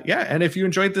if you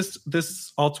enjoyed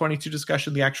this All-22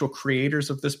 discussion, the actual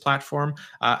creators of this platform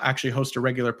actually host a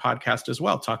regular podcast as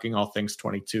well, talking all things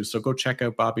 22. So go check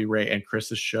out Bobby, Ray, and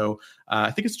Chris's show. I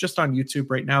think it's just on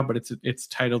YouTube right now, but it's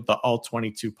titled the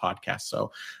All-22 Podcast.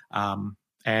 So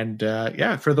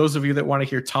for those of you that want to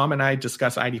hear Tom and I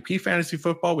discuss IDP fantasy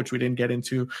football, which we didn't get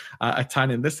into a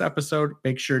ton in this episode,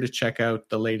 make sure to check out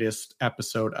the latest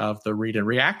episode of the Read and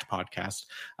React podcast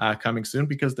coming soon,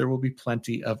 because there will be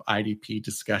plenty of IDP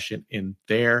discussion in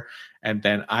there. And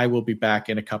then I will be back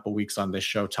in a couple weeks on this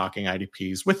show talking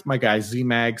IDPs with my guy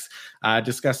Z-Mags,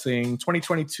 discussing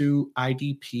 2022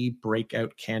 IDP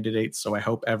breakout candidates. So I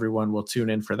hope everyone will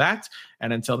tune in for that.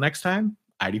 And until next time,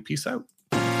 IDP's out.